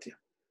spiritual with you.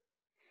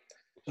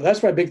 So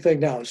that's my big thing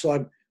now.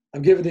 So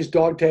I'm giving these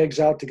dog tags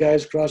out to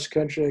guys across the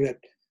country. I got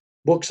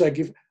books I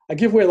give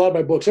away a lot of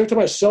my books. Every time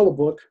I sell a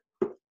book,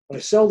 when I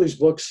sell these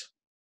books,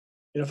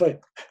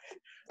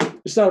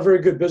 it's not a very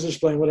good business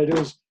plan. What I do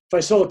is, if I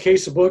sell a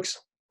case of books,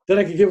 then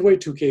I can give away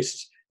 2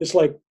 cases. It's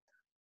like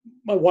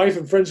my wife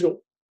and friends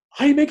go,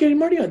 how do you make any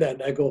money on that?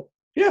 And I go,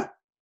 yeah,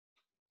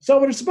 it's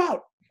not what it's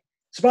about.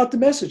 It's about the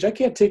message. I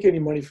can't take any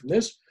money from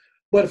this.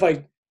 But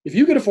if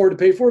you can afford to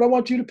pay for it, I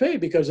want you to pay,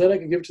 because then I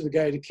can give it to the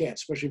guy that can't,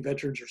 especially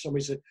veterans, or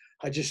somebody said,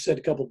 I just sent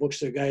a couple books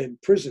to a guy in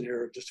prison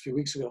here just a few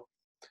weeks ago.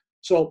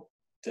 So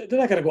they're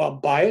not going to go out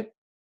and buy it.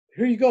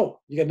 Here you go.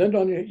 You got nothing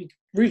on you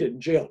read it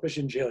in jail,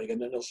 especially in jail. You got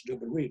nothing else to do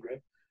but read,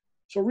 right?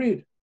 So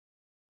read.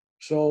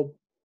 So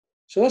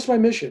that's my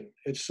mission.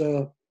 It's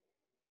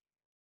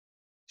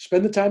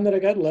spend the time that I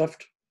got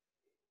left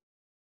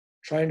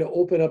trying to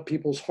open up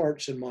people's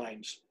hearts and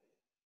minds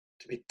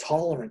to be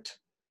tolerant,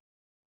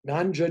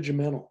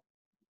 non-judgmental.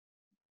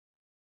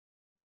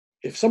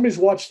 If somebody's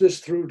watched this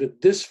through to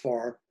this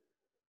far,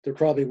 they're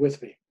probably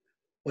with me.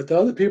 But the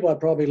other people I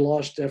probably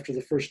lost after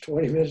the first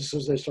 20 minutes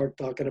as I start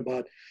talking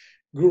about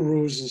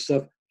gurus and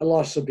stuff, I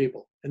lost some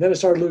people. And then I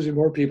started losing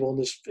more people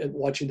and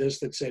watching this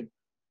that said,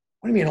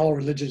 what do you mean all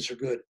religions are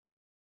good?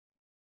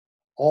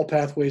 All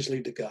pathways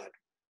lead to God.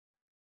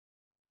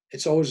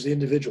 It's always the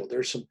individual.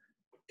 There's some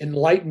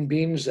enlightened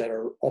beings that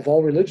are of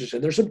all religions,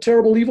 and there's some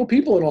terrible, evil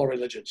people in all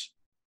religions.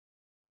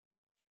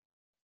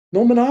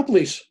 No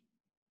monopolies.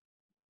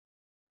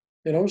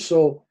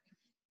 So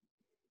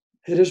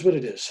it is what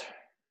it is.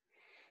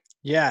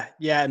 Yeah,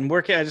 yeah, and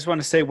I just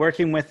want to say,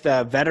 working with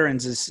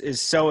veterans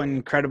is so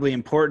incredibly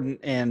important,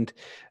 and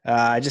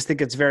I just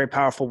think it's very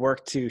powerful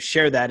work to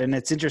share that. And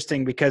it's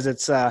interesting because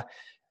it's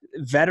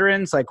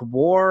veterans like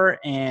war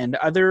and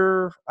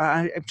other.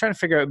 I'm trying to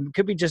figure out. It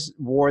could be just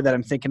war that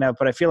I'm thinking of,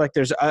 but I feel like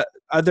there's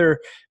other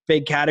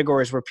big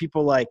categories where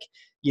people like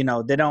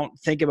they don't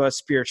think about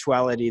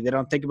spirituality, they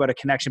don't think about a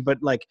connection, but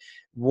like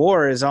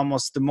war is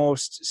almost the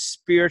most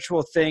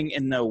spiritual thing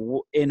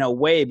in a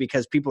way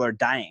because people are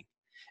dying,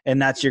 and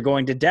that's you're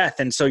going to death,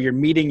 and so you're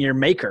meeting your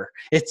maker.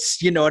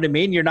 It's, you know what I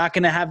mean, you're not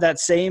going to have that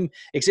same,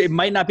 it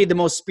might not be the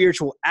most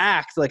spiritual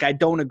act. Like, I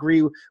don't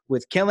agree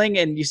with killing.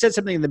 And you said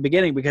something in the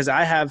beginning, because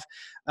I have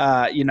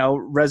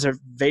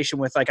reservation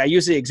with, like, I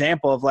use the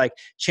example of like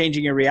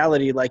changing your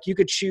reality. Like, you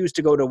could choose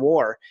to go to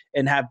war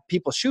and have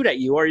people shoot at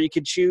you, or you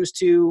could choose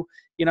to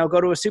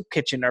go to a soup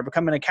kitchen or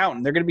become an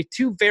accountant. They're going to be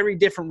two very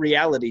different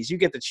realities. You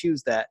get to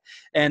choose that.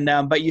 And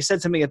but you said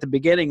something at the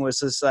beginning was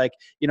just like,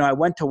 I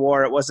went to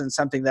war. It wasn't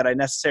something that I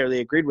necessarily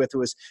agreed with. It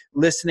was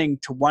listening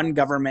to one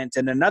government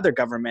and another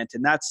government.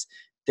 And that's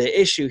the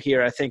issue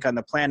here, I think, on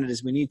the planet,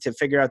 is we need to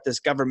figure out this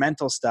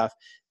governmental stuff,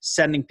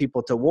 sending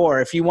people to war.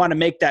 If you want to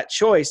make that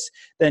choice,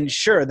 then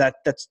sure,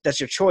 that's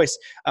your choice.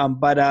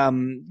 But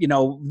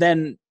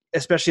then,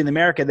 especially in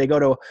America, they go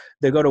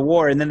to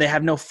war, and then they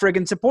have no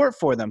friggin' support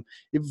for them.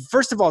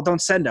 First of all,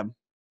 don't send them,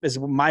 is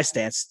my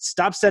stance.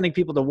 Stop sending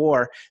people to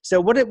war. So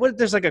what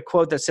there's like a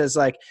quote that says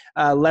like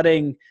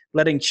letting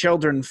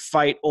children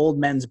fight old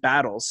men's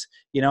battles,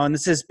 and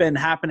this has been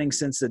happening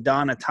since the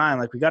dawn of time.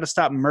 Like, we got to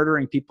stop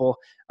murdering people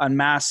on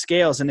mass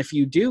scales. And if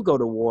you do go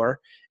to war,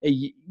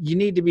 you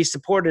need to be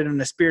supported in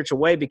a spiritual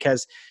way,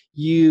 because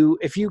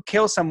if you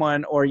kill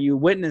someone or you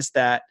witness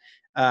that,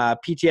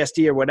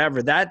 PTSD or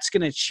whatever, that's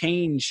going to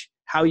change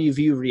how you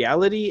view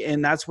reality.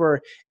 And that's where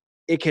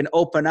it can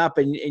open up,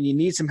 and you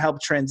need some help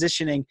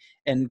transitioning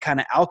and kind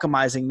of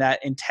alchemizing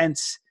that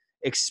intense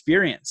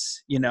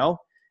experience,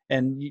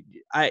 and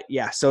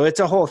so it's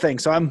a whole thing.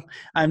 So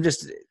I'm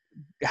just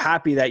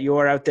happy that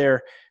you're out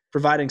there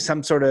providing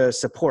some sort of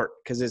support,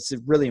 because it's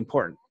really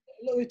important.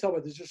 Let me talk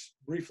about this just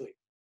briefly.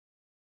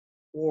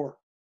 War.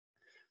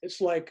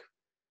 It's like,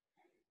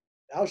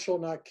 thou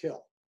shalt not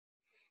kill.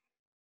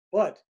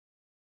 But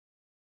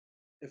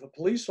if a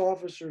police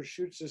officer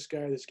shoots this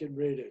guy that's getting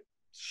ready to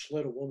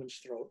slit a woman's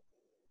throat,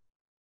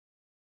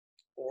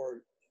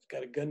 or he's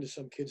got a gun to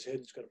some kid's head,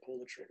 he's going to pull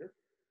the trigger,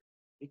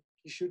 he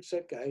shoots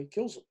that guy, he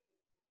kills him.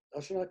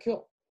 Thou shalt not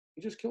kill.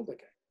 He just killed that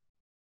guy.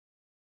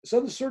 This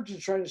other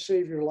surgeon's trying to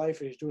save your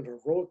life, and he's doing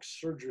heroic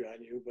surgery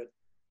on you, but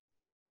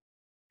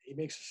he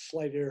makes a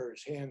slight error.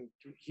 His hand,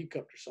 he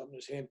cupped or something,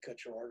 his hand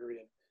cut your artery,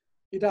 and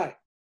you die.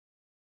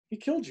 He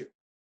killed you.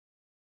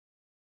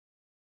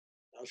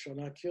 Thou shalt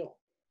not kill.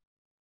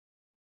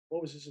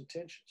 What was his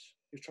intentions?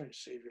 He was trying to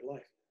save your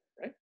life,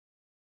 right?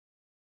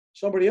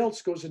 Somebody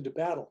else goes into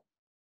battle.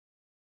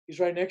 He's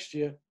right next to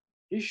you.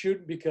 He's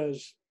shooting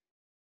because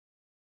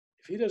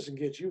if he doesn't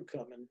get you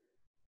coming,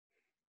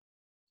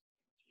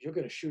 you're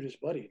going to shoot his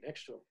buddy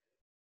next to him.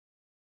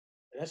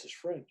 And that's his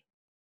friend.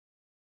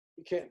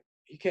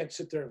 He can't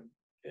sit there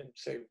and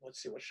say,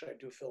 let's see, what should I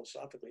do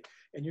philosophically?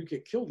 And you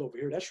get killed over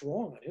here. That's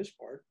wrong on his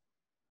part.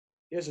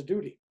 He has a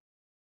duty.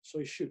 So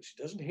he shoots.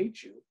 He doesn't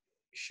hate you.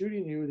 He's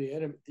shooting you, the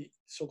enemy, the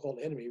so-called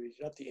enemy. He's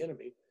not the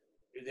enemy.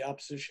 You're the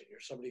opposition. You're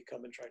somebody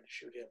coming trying to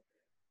shoot him.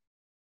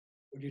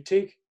 When you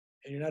take,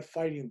 and you're not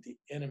fighting the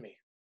enemy,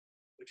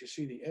 but you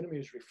see the enemy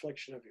is a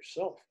reflection of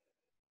yourself.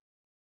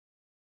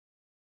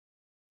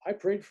 I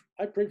prayed for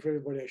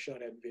everybody I shot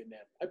at in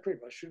Vietnam. I prayed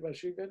when I was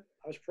shooting gun.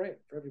 I was praying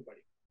for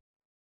everybody.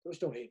 There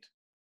was no hate.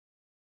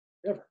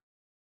 Never.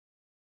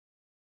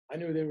 I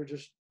knew they were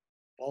just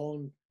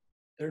following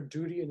their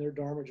duty and their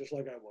dharma just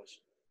like I was.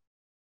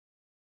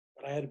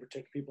 But I had to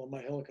protect people on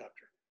my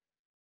helicopter.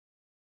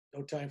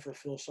 No time for a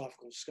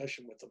philosophical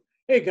discussion with them.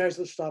 Hey guys,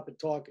 let's stop and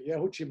talk. Yeah,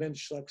 Ho Chi Minh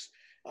sucks.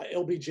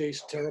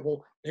 LBJ's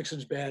terrible.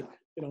 Nixon's bad.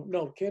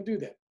 No, can't do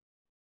that.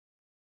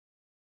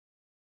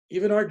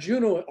 Even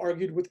Arjuna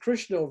argued with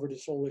Krishna over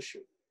this whole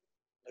issue.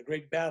 A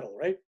great battle,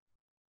 right?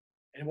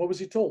 And what was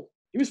he told?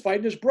 He was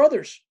fighting his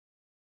brothers,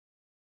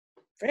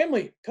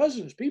 family,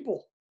 cousins,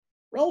 people,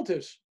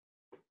 relatives.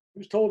 He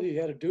was told he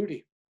had a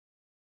duty.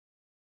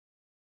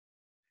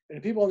 And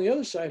the people on the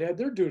other side had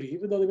their duty,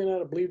 even though they may not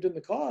have believed in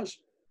the cause.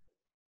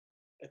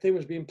 That thing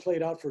was being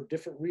played out for a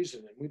different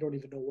reason, and we don't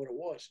even know what it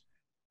was.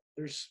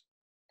 There's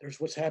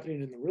what's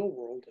happening in the real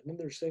world, and then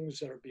there's things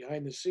that are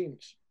behind the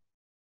scenes.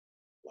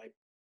 Like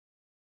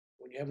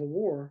when you have a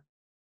war,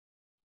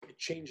 it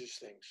changes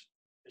things.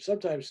 And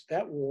sometimes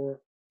that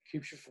war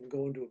keeps you from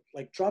going to,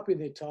 like dropping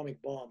the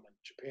atomic bomb in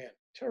Japan.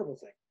 Terrible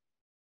thing.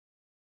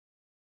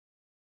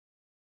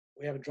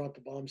 We haven't dropped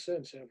a bomb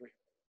since, have we?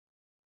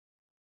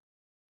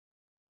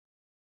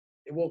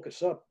 It woke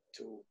us up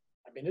to,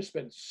 it's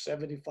been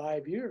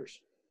 75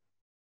 years.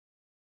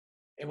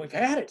 And we've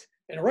had it.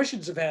 And the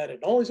Russians have had it.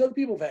 And all these other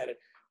people have had it.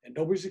 And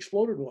nobody's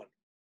exploded one.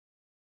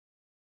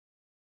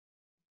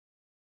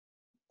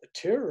 The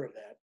terror of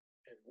that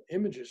and the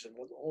images and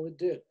what all it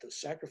did, the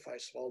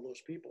sacrifice of all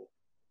those people,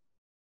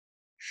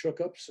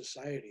 shook up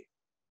society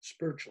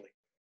spiritually.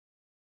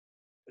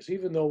 Because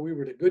even though we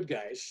were the good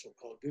guys,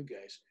 so-called good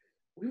guys,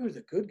 we were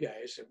the good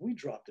guys, and we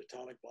dropped an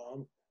atomic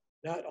bomb,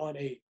 not on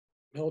a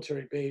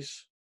military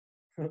base,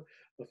 a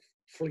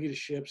fleet of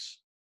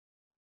ships,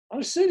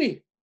 on a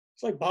city.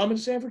 It's like bombing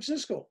San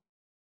Francisco,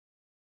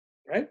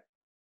 right?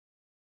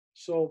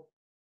 So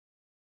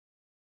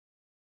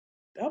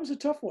that was a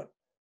tough one.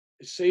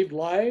 It saved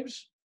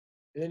lives.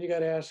 And then you got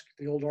to ask,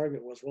 the old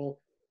argument was, well,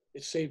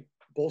 it saved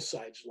both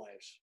sides'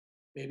 lives.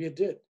 Maybe it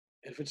did.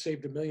 And if it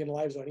saved 1 million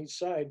lives on each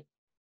side,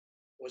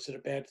 was it a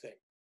bad thing?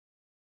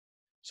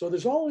 So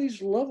there's all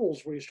these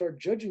levels where you start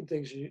judging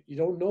things. You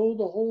don't know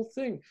the whole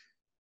thing.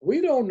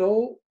 We don't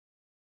know,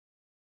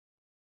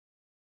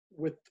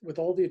 with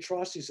all the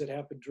atrocities that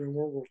happened during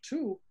World War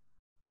II,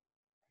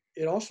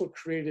 it also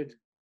created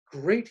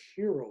great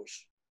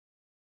heroes,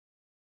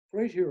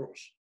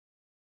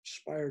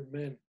 inspired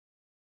men.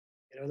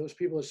 Those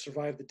people that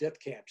survived the death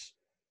camps,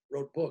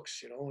 wrote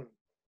books, and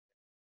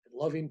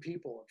loving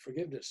people and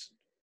forgiveness.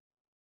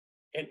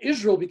 And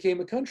Israel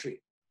became a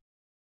country.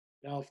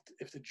 Now,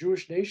 if the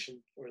Jewish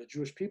nation or the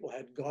Jewish people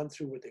hadn't gone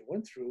through what they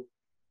went through,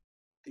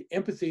 the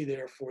empathy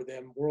there for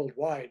them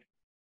worldwide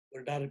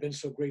would not have been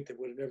so great that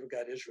would have never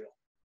got Israel.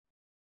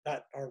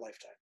 Not our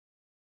lifetime.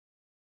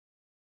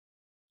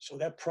 So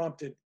that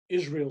prompted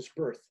Israel's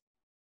birth.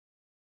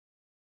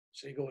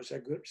 So you go, is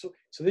that good? So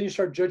then you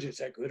start judging, is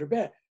that good or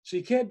bad? So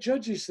you can't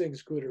judge these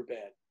things good or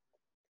bad.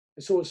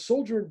 And so a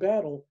soldier in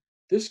battle,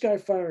 this guy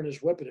firing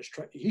his weapon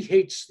he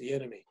hates the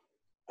enemy.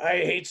 He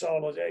hates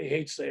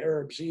the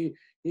Arabs. He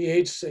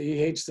hates the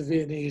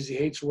Vietnamese. He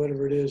hates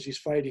whatever it is he's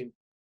fighting.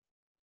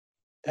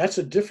 That's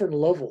a different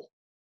level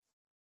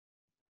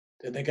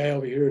than the guy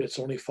over here that's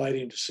only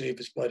fighting to save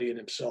his buddy and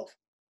himself,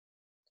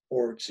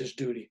 or it's his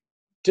duty.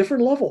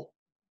 Different level,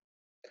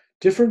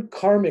 different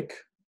karmic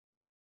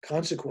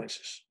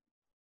consequences.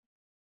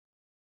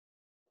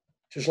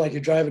 Just like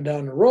you're driving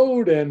down the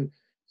road and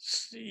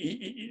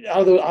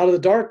out of the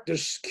dark,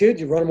 there's a kid,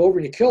 you run him over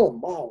and you kill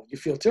him. Wow, you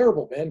feel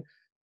terrible, man.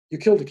 You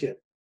killed a kid.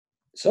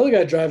 This other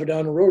guy driving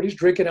down the road, he's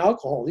drinking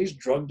alcohol. He's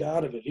drugged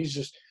out of it.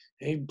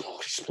 He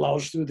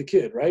plows through the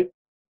kid, right?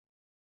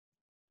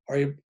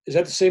 Is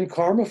that the same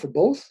karma for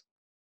both?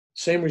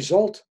 Same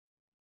result?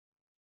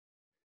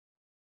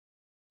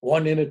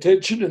 One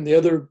inattention and the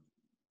other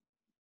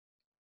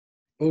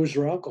booze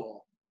or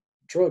alcohol,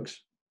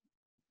 drugs.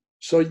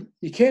 So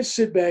you can't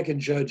sit back and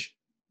judge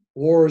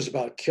war is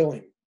about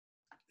killing.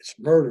 It's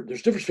murder.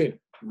 There's a difference between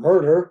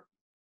murder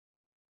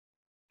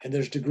and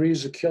there's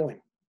degrees of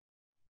killing.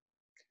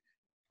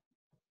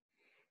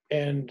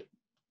 And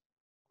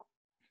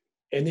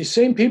these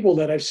same people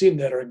that I've seen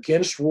that are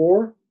against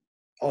war,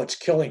 it's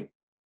killing.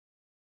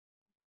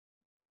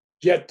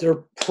 Yet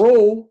they're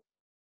pro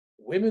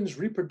women's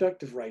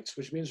reproductive rights,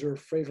 which means they're in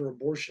favor of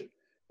abortion.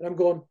 And I'm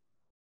going,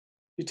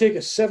 you take a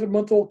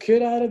 7-month-old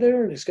kid out of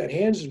there and it's got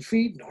hands and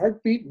feet and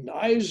heartbeat and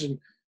eyes and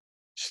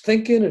it's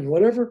thinking and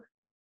whatever,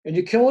 and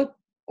you kill it,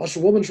 it's a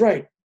woman's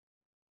right.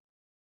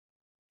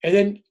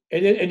 And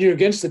you're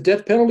against the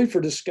death penalty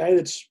for this guy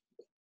that's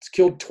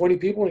killed 20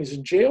 people and he's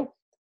in jail?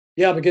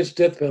 Yeah, I'm against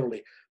death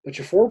penalty. But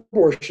you're for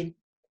abortion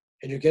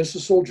and you're against the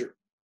soldier.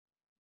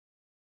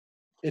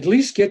 At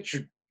least get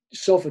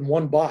yourself in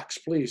one box,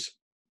 please.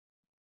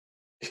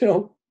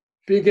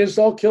 Be against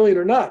all killing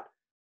or not.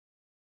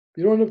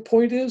 You know what the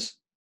point is?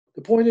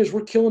 The point is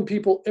we're killing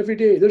people every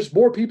day. There's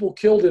more people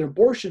killed in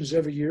abortions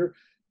every year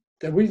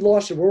than we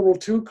lost in World War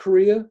II,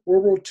 Korea,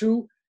 World War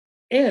II,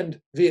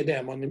 and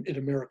Vietnam in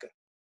America.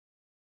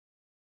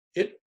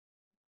 It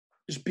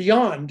is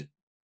beyond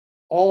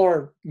all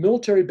our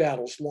military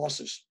battles,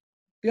 losses,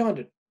 beyond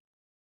it.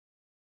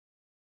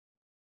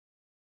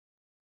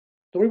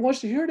 Nobody wants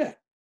to hear that.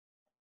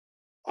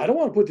 I don't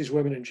want to put these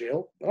women in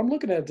jail, but I'm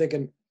looking at it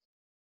thinking,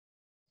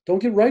 don't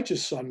get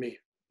righteous on me.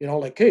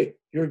 Like, hey,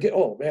 you're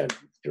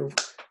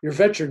a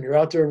veteran, you're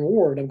out there in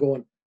war. And I'm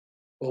going,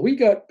 well, we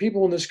got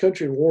people in this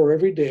country in war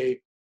every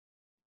day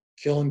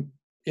killing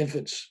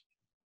infants,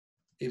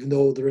 even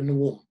though they're in the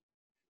womb.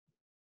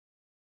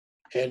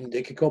 And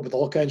they can come up with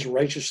all kinds of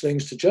righteous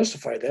things to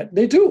justify that.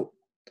 They do.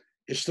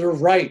 It's their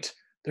right.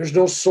 There's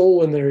no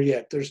soul in there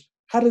yet.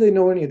 How do they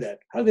know any of that?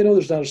 How do they know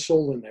there's not a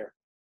soul in there?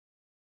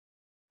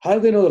 How do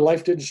they know that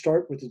life didn't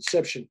start with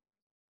inception?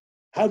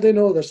 How do they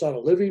know that's not a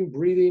living,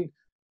 breathing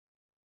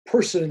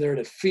person in there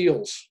that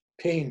feels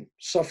pain,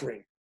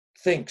 suffering,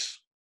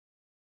 thinks?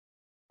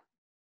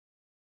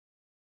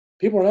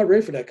 People are not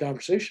ready for that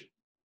conversation.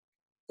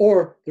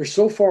 Or they're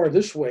so far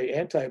this way,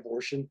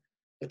 anti-abortion,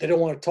 that they don't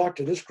want to talk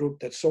to this group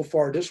that's so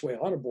far this way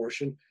on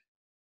abortion,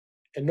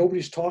 and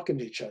nobody's talking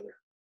to each other,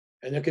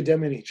 and they're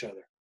condemning each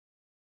other,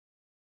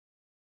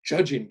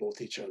 judging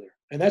both each other.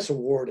 And that's a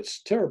war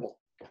that's terrible.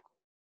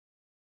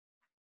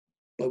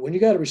 But when you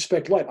got to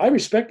respect life, I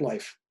respect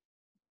life.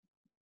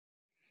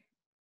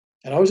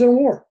 And I was in a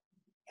war.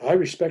 I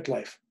respect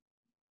life.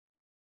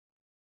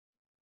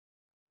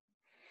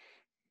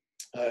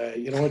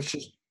 It's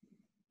just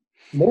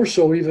more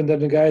so even than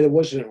the guy that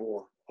wasn't in a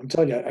war. I'm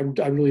telling you,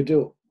 I really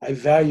do. I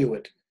value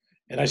it.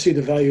 And I see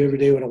the value every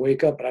day when I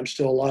wake up and I'm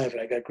still alive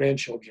and I got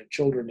grandchildren and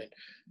children.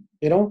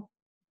 And,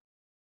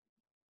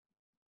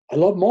 I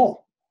love them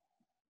all.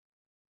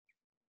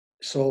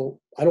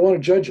 So I don't want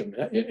to judge them.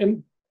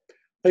 And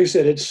like I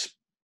said,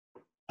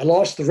 I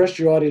lost the rest of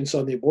your audience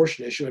on the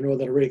abortion issue. I know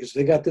that already because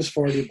they got this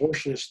far, the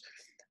abortionists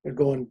are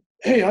going,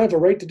 hey, I have a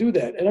right to do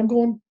that. And I'm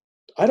going,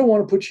 I don't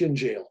want to put you in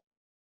jail.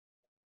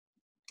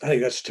 I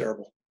think that's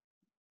terrible.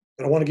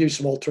 But I want to give you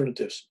some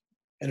alternatives.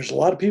 And there's a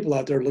lot of people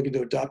out there looking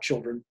to adopt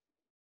children.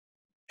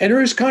 And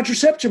there is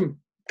contraception.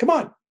 Come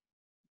on.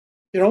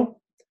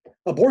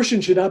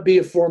 Abortion should not be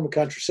a form of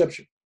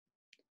contraception.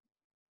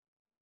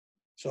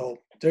 So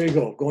there you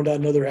go. Going down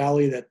another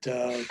alley that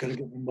going to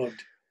get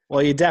mugged.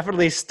 Well, you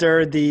definitely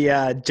stirred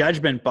the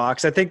judgment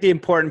box. I think the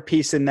important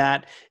piece in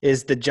that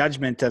is the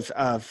judgment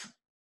of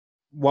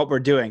what we're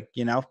doing.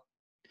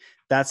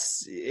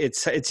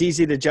 It's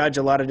easy to judge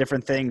a lot of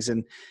different things,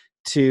 and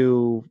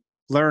to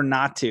learn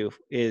not to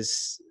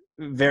is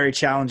very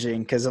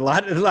challenging, because a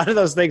lot of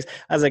those things,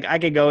 I was like, I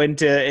could go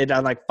into it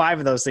on like 5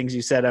 of those things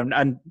you said.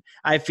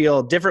 I feel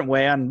a different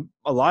way on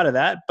a lot of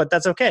that, but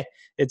that's okay.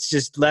 It's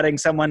just letting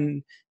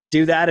someone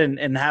do that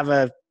and have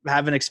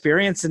an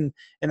experience, and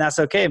that's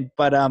okay.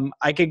 But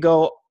I could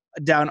go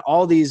down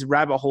all these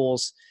rabbit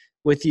holes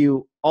with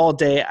you all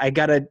day.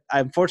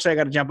 Unfortunately, I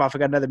got to jump off. I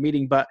got another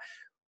meeting, but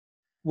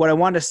what I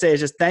wanted to say is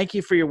just thank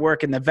you for your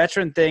work and the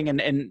veteran thing.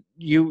 And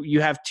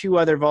you have 2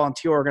 other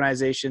volunteer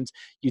organizations.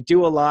 You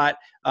do a lot.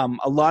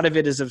 A lot of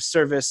it is of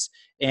service,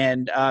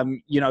 and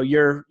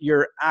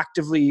you're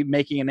actively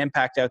making an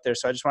impact out there.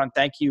 So I just want to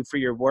thank you for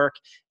your work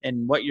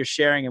and what you're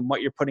sharing and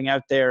what you're putting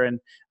out there. And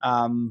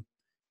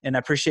I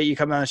appreciate you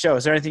coming on the show.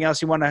 Is there anything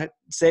else you want to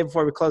say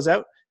before we close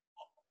out?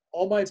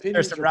 All my opinions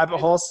There's some rabbit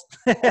holes.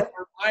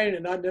 are mine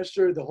and not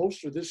necessarily the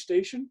host of this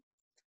station.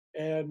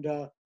 And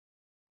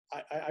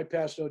I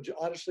pass no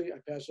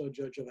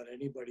judgment on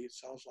anybody. It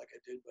sounds like I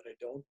did, but I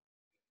don't.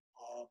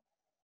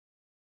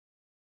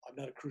 I'm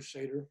not a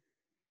crusader,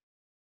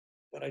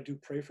 but I do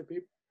pray for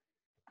people,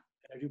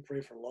 and I do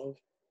pray for love.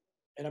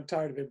 And I'm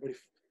tired of everybody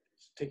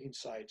taking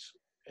sides.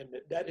 And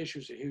that issue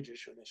is a huge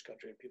issue in this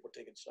country, and people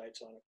taking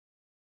sides on it.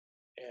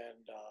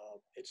 And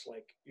it's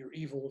like you're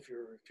evil if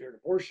you're an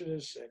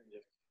abortionist, and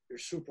if you're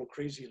super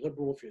crazy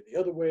liberal if you're the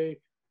other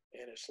way.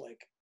 And it's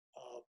like,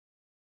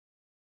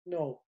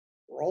 no,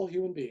 we're all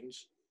human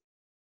beings.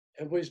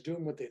 Everybody's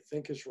doing what they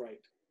think is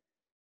right.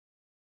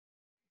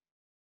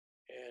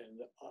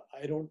 And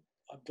I'm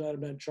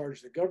not in charge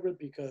of the government,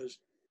 because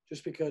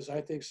just because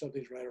I think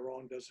something's right or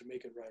wrong doesn't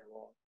make it right or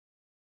wrong.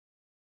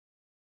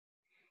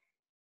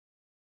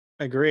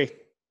 Agree.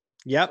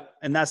 Yep.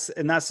 And that's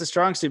the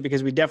strong suit,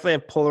 because we definitely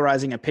have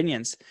polarizing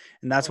opinions,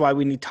 and that's why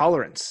we need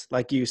tolerance.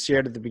 Like you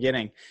shared at the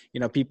beginning,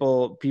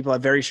 people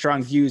have very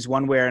strong views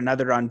one way or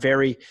another on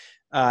very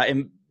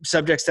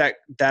subjects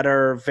that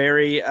are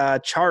very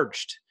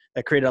charged,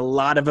 that create a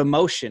lot of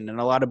emotion and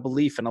a lot of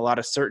belief and a lot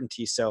of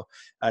certainty. So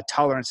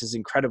tolerance is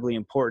incredibly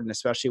important,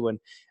 especially when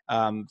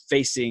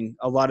facing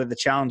a lot of the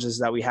challenges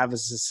that we have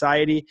as a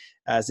society,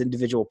 as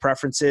individual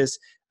preferences,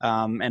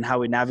 and how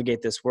we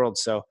navigate this world.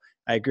 So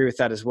I agree with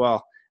that as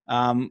well.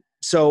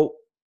 So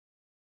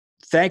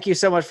thank you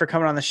so much for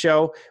coming on the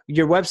show.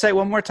 Your website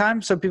one more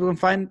time so people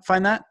can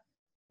find that.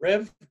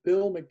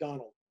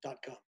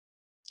 RevBillMcDonald.com.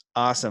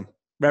 Awesome.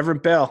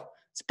 Reverend Bill,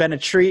 it's been a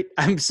treat.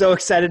 I'm so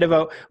excited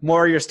about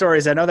more of your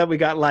stories. I know that we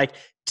got like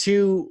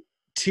two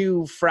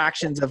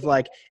fractions of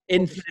like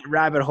infinite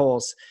rabbit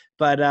holes,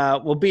 but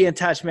we'll be in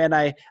touch, man.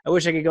 I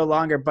wish I could go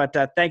longer, but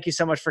thank you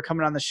so much for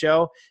coming on the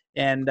show,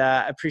 and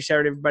I appreciate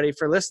everybody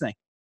for listening.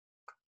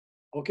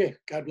 Okay.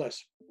 God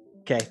bless.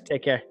 Okay.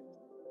 Take care.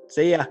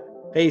 See ya.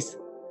 Peace.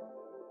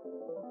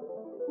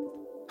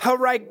 All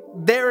right,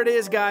 there it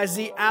is, guys.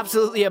 The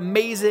absolutely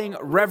amazing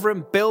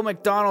Reverend Bill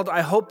McDonald.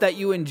 I hope that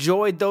you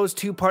enjoyed those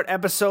 2-part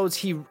episodes.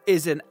 He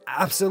is an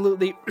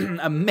absolutely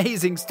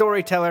amazing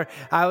storyteller.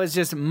 I was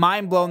just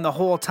mind blown the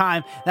whole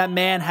time. That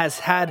man has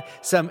had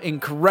some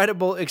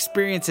incredible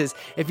experiences.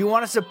 If you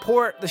want to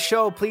support the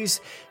show,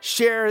 please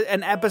share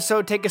an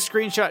episode, take a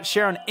screenshot,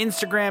 share on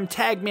Instagram,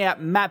 tag me at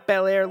Matt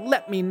Belair.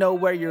 Let me know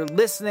where you're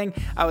listening.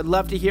 I would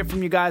love to hear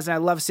from you guys, and I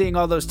love seeing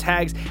all those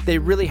tags. They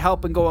really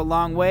help and go a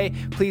long way.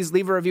 Please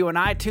leave a review on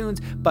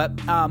iTunes, but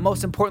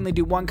most importantly,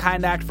 do one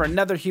kind act for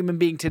another human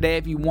being today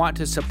if you want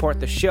to support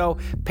the show.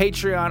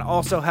 Patreon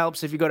also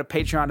helps if you go to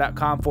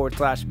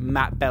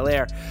patreon.com/Matt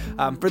Belair.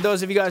 For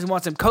those of you guys who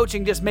want some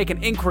coaching, just make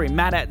an inquiry,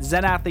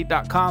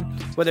 matt@zenathlete.com.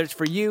 Whether it's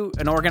for you,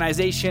 an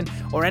organization,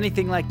 or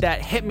anything like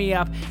that, hit me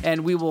up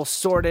and we will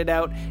sort it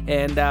out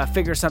and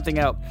figure something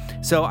out.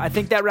 So I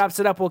think that wraps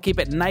it up. We'll keep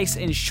it nice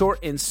and short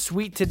and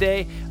sweet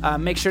today.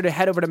 Make sure to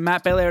head over to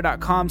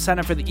mattbelair.com, sign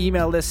up for the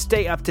email list,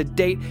 stay up to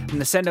date. I'm going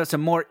to send out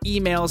some more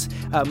emails.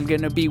 I'm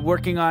going to be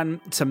working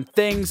on some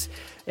things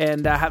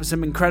and have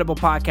some incredible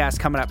podcasts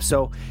coming up.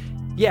 So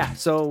yeah,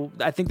 so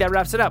I think that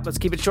wraps it up. Let's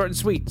keep it short and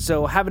sweet.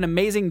 So have an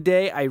amazing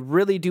day. I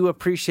really do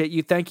appreciate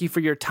you. Thank you for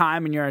your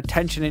time and your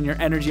attention and your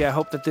energy. I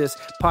hope that this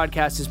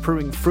podcast is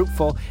proving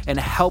fruitful and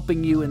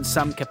helping you in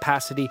some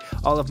capacity.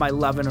 All of my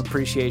love and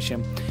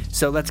appreciation.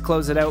 So let's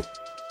close it out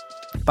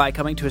by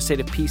coming to a state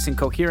of peace and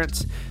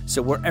coherence.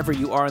 So wherever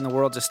you are in the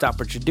world, just stop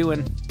what you're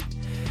doing.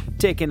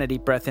 Take in a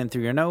deep breath in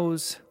through your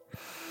nose.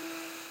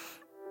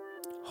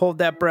 Hold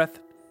that breath.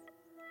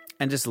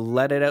 And just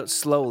let it out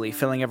slowly,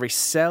 filling every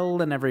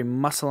cell and every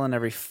muscle and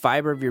every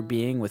fiber of your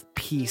being with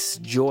peace,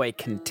 joy,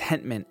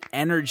 contentment,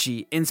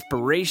 energy,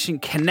 inspiration,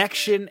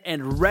 connection,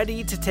 and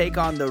ready to take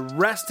on the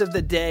rest of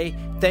the day.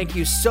 Thank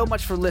you so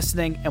much for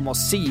listening, and we'll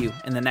see you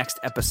in the next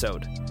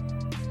episode.